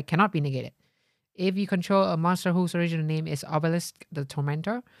activation and effect cannot be negated. If you control a monster whose original name is Obelisk the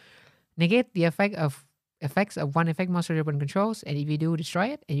Tormentor, negate the effects of one effect monster your opponent controls, and if you do, destroy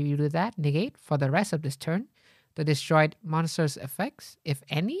it. And if you do that, negate for the rest of this turn the destroyed monster's effects, if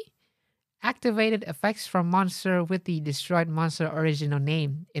any. Activated effects from monster with the destroyed monster original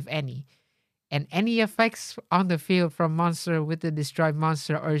name, if any. And any effects on the field from monster with the destroyed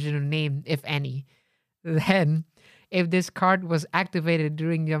monster original name, if any. Then, if this card was activated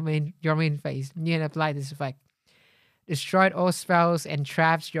during your main phase, you can apply this effect. Destroyed all spells and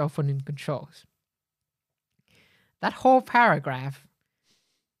traps your opponent controls. That whole paragraph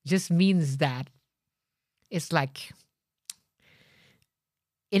just means that it's like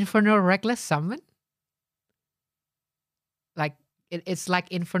Infernal Reckless Summon. Like it's like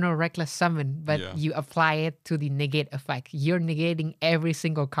Infernal Reckless Summon, but you apply it to the negate effect. You're negating every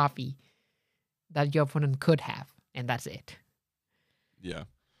single copy that your opponent could have, and that's it. Yeah.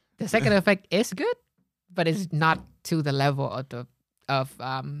 The second effect is good, but it's not to the level of the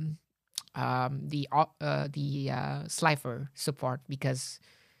Slifer support because,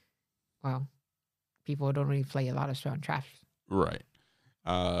 well, people don't really play a lot of strong traps. Right.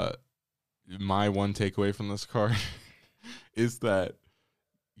 My one takeaway from this card is that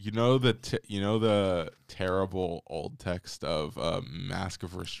the terrible old text of Mask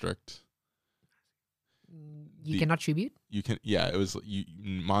of Restrict. You cannot tribute? You can, yeah. It was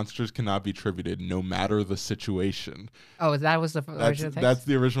monsters cannot be tributed no matter the situation. Oh, that was the original text. That's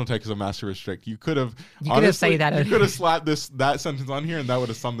the original text of Master Restrict. You could have say that. You could have slapped that sentence on here, and that would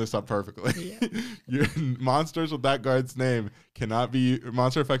have summed this up perfectly. Yeah. Monsters with that card's name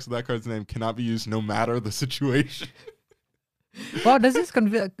monster effects with that card's name cannot be used no matter the situation. Well, does this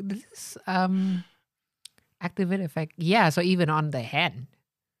activate effect? Yeah. So even on the hand.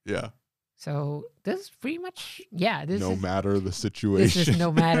 Yeah. So this is pretty much, no matter the situation. This is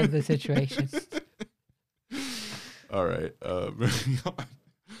no matter the situation. All right. Moving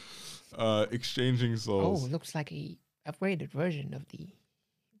on. Exchanging Souls. Oh, looks like a upgraded version of the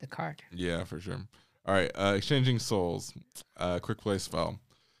card. Yeah, for sure. All right. Exchanging Souls. Quick play spell.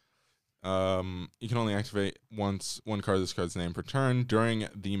 You can only activate one card of this card's name per turn. During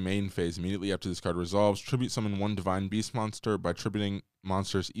the main phase, immediately after this card resolves, tribute summon one Divine Beast monster by tributing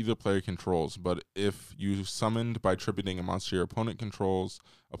monsters either player controls. But if you summoned by tributing a monster your opponent controls,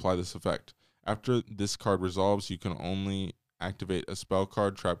 apply this effect. After this card resolves, you can only activate a spell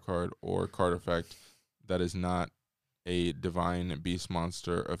card, trap card, or card effect that is not a divine beast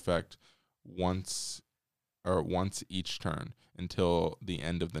monster effect once each turn until the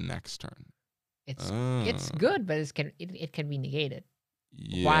end of the next turn. It's good, but it can be negated.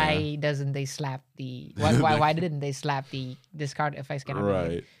 Yeah. Why doesn't they slap the why didn't they slap the discard effects cannot be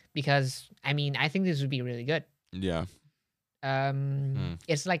negated? Right. Because I mean I think this would be really good. Yeah.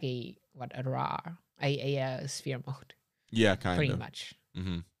 It's like a sphere mode Yeah, kind pretty of. much.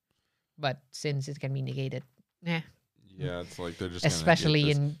 Mm-hmm. But since it can be negated, Yeah, it's like they're just especially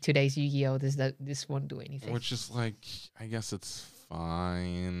gonna get in today's Yu-Gi-Oh, this won't do anything. this, which is like, I guess it's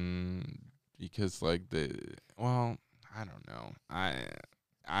fine because like I don't know.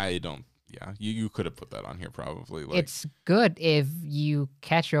 I don't. Yeah, you could have put that on here probably. Like, It's good if you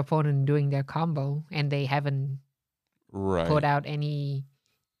catch your opponent doing their combo and they haven't right. put out any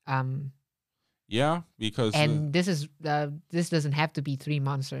Yeah, because and this doesn't have to be 3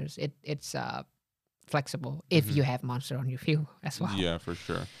 monsters. It's flexible if Mhm. you have monster on your field as well. yeah, for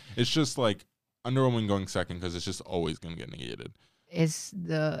sure. It's just like Underwhelming going second because it's just always gonna get negated. Is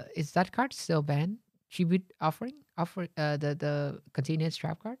that card still banned? Tribute the continuous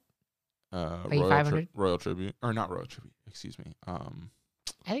trap card? Pay 500? Royal Tribute, or not Royal Tribute. Excuse me. I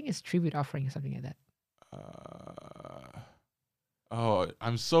think it's tribute offering or something like that. Oh,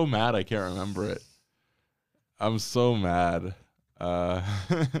 I'm so mad I can't remember it. I'm so mad. Oh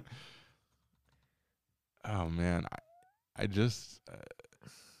man, I just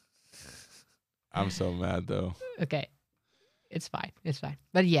I'm so mad though. Okay. It's fine.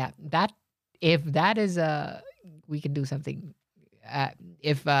 But yeah, if that is we can do something.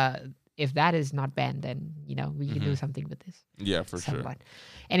 If that is not banned, then we can do something with this. Yeah, for sure. Somewhat.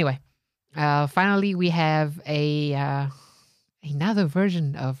 Anyway, finally we have another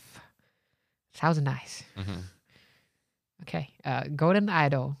version of Thousand Eyes. Mm-hmm. Okay. Golden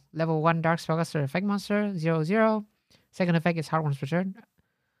Idol. Level 1 Dark Spellcaster effect monster. 0/0. Second effect is hard once per turn.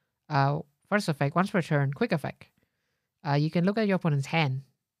 First effect, once per turn. Quick effect. You can look at your opponent's hand.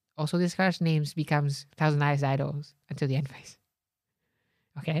 Also, this card's names becomes Thousand Eyes Idols until the end phase.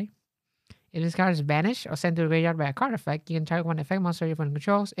 Okay. If this card is banished or sent to the graveyard by a card effect, you can target one effect monster your opponent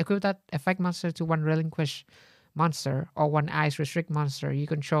controls. Equip that effect monster to one relinquish monster or one ice restrict monster you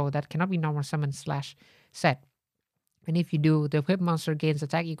control that cannot be normal summoned / set. And if you do, the equipped monster gains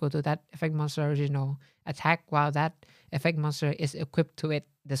attack equal to that effect monster original attack while that effect monster is equipped to it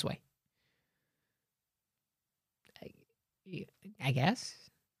this way. I guess.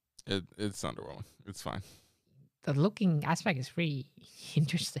 It's Underwhelming. It's fine. The looking aspect is pretty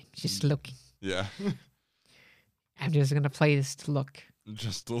interesting. Just looking. Yeah. I'm just going to play this to look.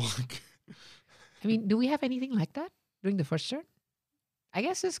 Just to look. I mean, do we have anything like that during the first turn? I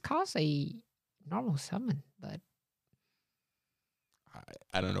guess this costs a normal summon, but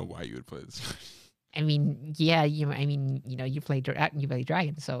I don't know why you would play this. I mean, yeah, you play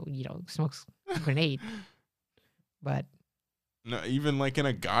dragon, so smokes grenade. But no, even like in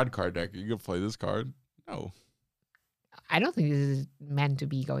a god card deck, you could play this card. No, I don't think this is meant to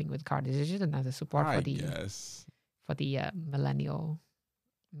be going with card. This is just another support I for the guess. for the millennial.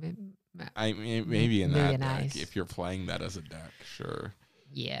 I mean, maybe in that Million deck, Eyes. if you're playing that as a deck, sure,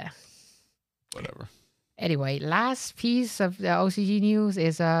 Yeah. whatever. Anyway, last piece of the OCG news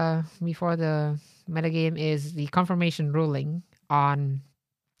is before the metagame is the confirmation ruling on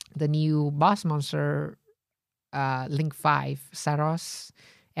the new boss monster Link 5, Saros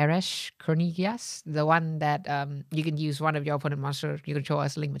Eresh Kornigias, the one that you can use one of your opponent monster you control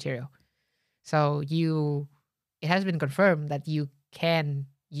as link material. So it has been confirmed that you can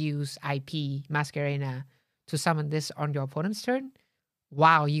use IP Masquerena to summon this on your opponent's turn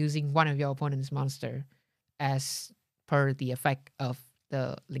while using one of your opponent's monster as per the effect of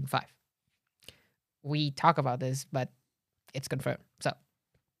the Link 5. We talk about this, but it's confirmed. So,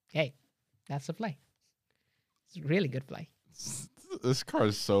 hey, that's the play. It's a really good play. This card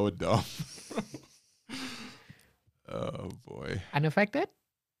is so dumb. Oh boy. Unaffected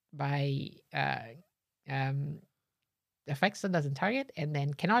by effects that doesn't target, and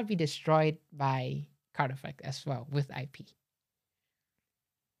then cannot be destroyed by card effect as well with IP.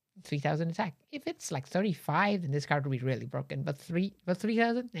 3,000 attack. If it's like 35, then this card will be really broken. But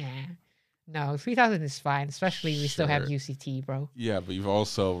 3,000? Nah. No, 3,000 is fine, especially we still have Sure. UCT, bro. Yeah, but you've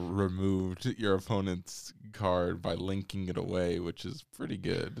also removed your opponent's card by linking it away, which is pretty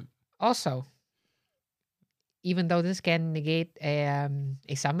good. Also, even though this can negate a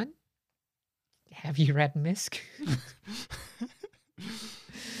summon, have you read Misk?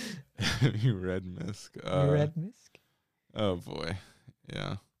 You read Misk. You read Misk? Oh boy.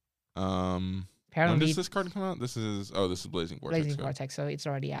 Yeah. When Apparently, does this card come out? This is Blazing Vortex. Blazing card. Vortex, so it's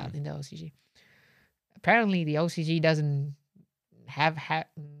already out in the OCG. Apparently, the OCG doesn't have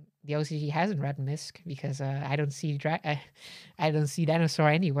the OCG hasn't read Misk because I don't see I don't see dinosaur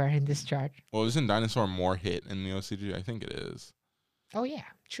anywhere in this chart. Well, isn't dinosaur more hit in the OCG? I think it is. Oh yeah,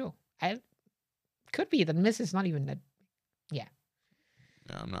 true. I could be that Miss is not even that. Yeah.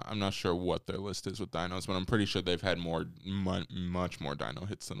 Yeah, I'm not sure what their list is with dinos, but I'm pretty sure they've had much more dino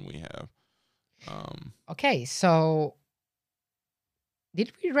hits than we have. Okay, so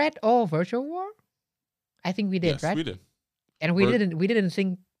did we read all Virtual War? I think we did, yes, right? we did. And we didn't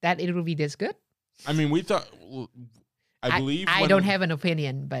think that it would be this good. I mean, we thought. I believe I don't have an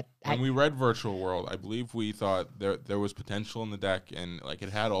opinion, but when we read Virtual World, I believe we thought there was potential in the deck, and like it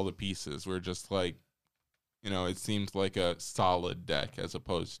had all the pieces. We're just like, it seemed like a solid deck as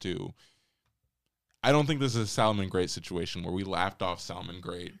opposed to. I don't think this is a Salamangreat situation where we laughed off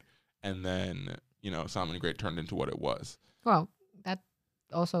Salamangreat, and then Salamangreat turned into what it was. Well, that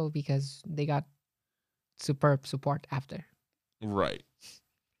also because they got superb support after. Right.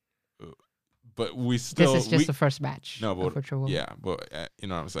 But we still. This is just the first match. No, but Virtual World. yeah, but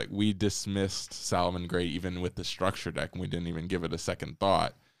I was like, we dismissed Salamangreat even with the structure deck, and we didn't even give it a second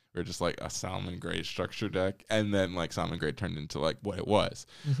thought. We were just like a Salamangreat structure deck, and then like Salamangreat turned into like what it was.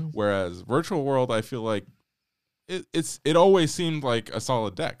 Mm-hmm. Whereas Virtual World, I feel like it always seemed like a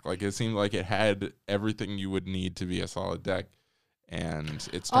solid deck. Like it seemed like it had everything you would need to be a solid deck, and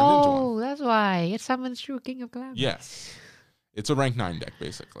it's turned into one. Oh, that's why it summons through King of Calamities. Yes. It's a rank 9 deck,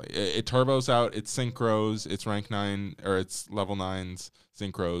 basically. It turbos out, it synchros, it's rank 9, or it's level 9s,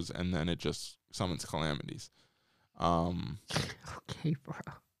 synchros, and then it just summons Calamities. Okay, bro.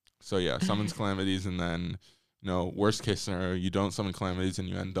 So yeah, summons Calamities, and then, worst case scenario, you don't summon Calamities, and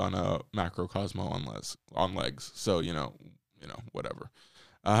you end on a Macrocosmo on legs. So, whatever.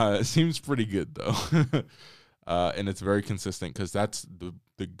 It seems pretty good, though. And it's very consistent, because that's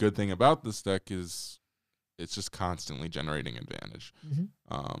the good thing about this deck is it's just constantly generating advantage,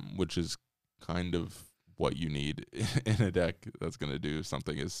 which is kind of what you need in a deck that's going to do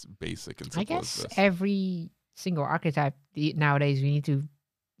something as basic and simple as this. I guess every single archetype nowadays we need to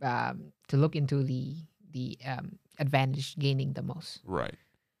look into the advantage gaining the most. Right.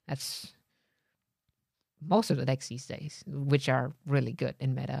 That's most of the decks these days, which are really good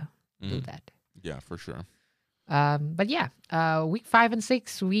in meta, do that. Yeah, for sure. But yeah, week 5 and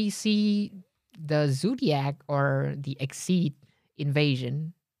 6 we see the Zodiac or the Exceed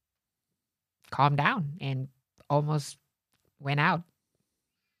invasion calmed down and almost went out.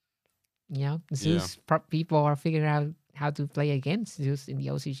 Zeus people are figuring out how to play against Zeus in the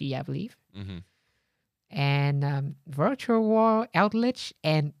OCG, I believe. Mm-hmm. And Virtual War, Eldritch,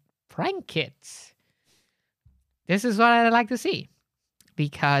 and Prank Kits. This is what I like to see,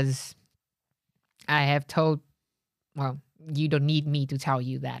 because I have told, well, you don't need me to tell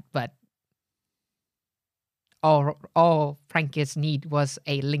you that, but all Prank Kits need was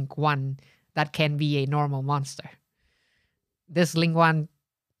a Link 1 that can be a normal monster. This Link 1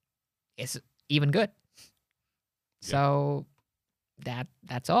 is even good. Yeah. So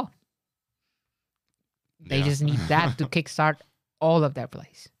that's all. They just need that to kickstart all of their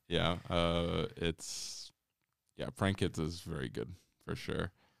plays. Yeah, Prank Kits is very good for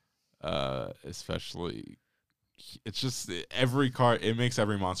sure. Especially, it's just every card. It makes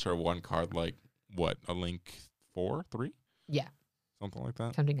every monster a 1 card, like what, a Link 4, 3? Yeah, something like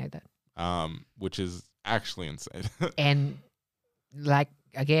that. Something like that. Which is actually insane. And like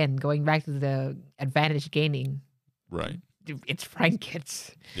again, going back to the advantage gaining. Right. It's Prank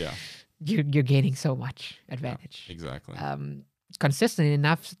Kits. Yeah. You're gaining so much advantage. Yeah, exactly. Consistent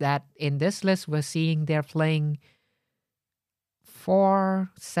enough that in this list we're seeing they're playing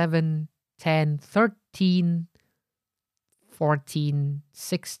 4, 7, 10, 13, 14,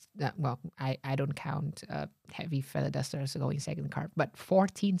 6. Well, I don't count Heavy Feather Duster as a going second card, but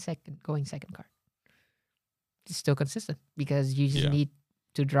 14 going second card. It's still consistent because you just need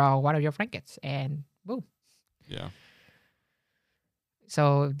to draw one of your Prank Kits and boom. Yeah.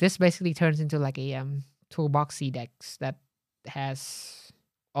 So this basically turns into like a toolboxy decks that has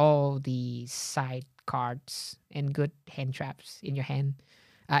all the side cards and good hand traps in your hand,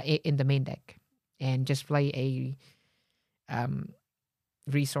 in the main deck, and just play a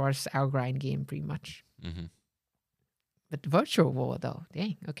resource outgrind game pretty much. Mm-hmm. But Virtual War though,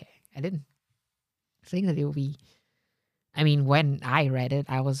 dang, okay, I didn't think that it would be. I mean, when I read it,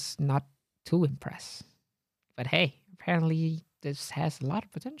 I was not too impressed. But hey, apparently this has a lot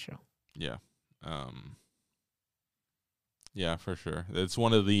of potential. Yeah. Yeah, for sure. It's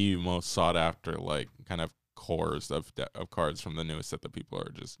one of the most sought after, like, kind of cores of cards from the newest set that people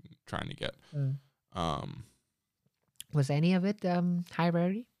are just trying to get. Was any of it high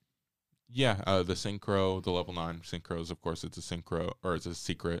rarity? Yeah, the synchro, the level 9 synchros, of course, it's a synchro, or it's a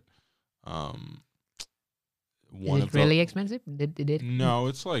secret. Um, one Is of it the really expensive? Did it? no,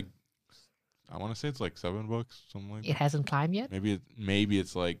 it's like I want to say it's like $7, something like It hasn't climbed yet. maybe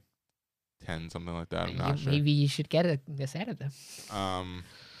it's like 10, something like that. I'm not sure. Maybe you should get a set of them.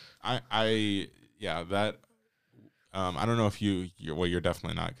 Yeah, that. I don't know if you're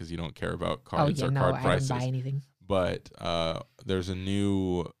definitely not because you don't care about Oh cards yeah, or no, card I prices. don't buy anything. But there's a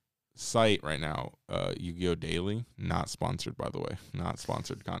new site right now, Yu-Gi-Oh! Daily, not sponsored by the way, not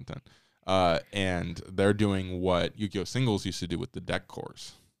sponsored content. And they're doing what Yu-Gi-Oh! Singles used to do with the deck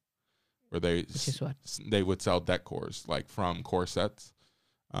cores, where Which is what? they would sell deck cores like from core sets.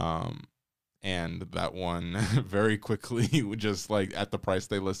 And that one very quickly, just like at the price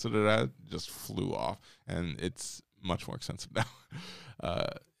they listed it at, just flew off, and it's much more expensive now.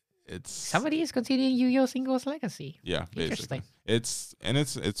 It's Somebody is continuing Yu-Gi-Oh! Singles Legacy. yeah, Interesting. basically.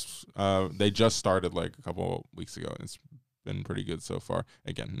 It's they just started like a couple weeks ago. It's been pretty good so far.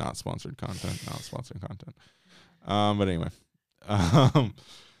 Again, not sponsored content, not sponsored content. But anyway,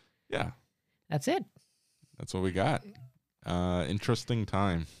 yeah, That's it. that's what we got. Interesting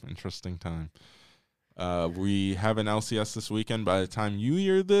time. We have an LCS this weekend. By the time you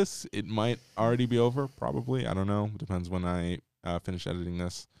hear this, it might already be over. Probably, I don't know. Depends when I finish editing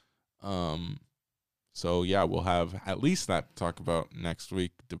this. So yeah, we'll have at least that to talk about next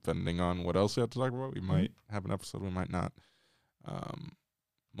week, depending on what else we have to talk about. We might have an episode, we might not.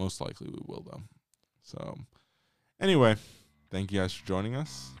 Most likely we will though. So anyway, thank you guys for joining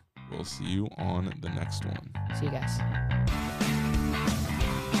us. We'll see you on the next one. See you guys.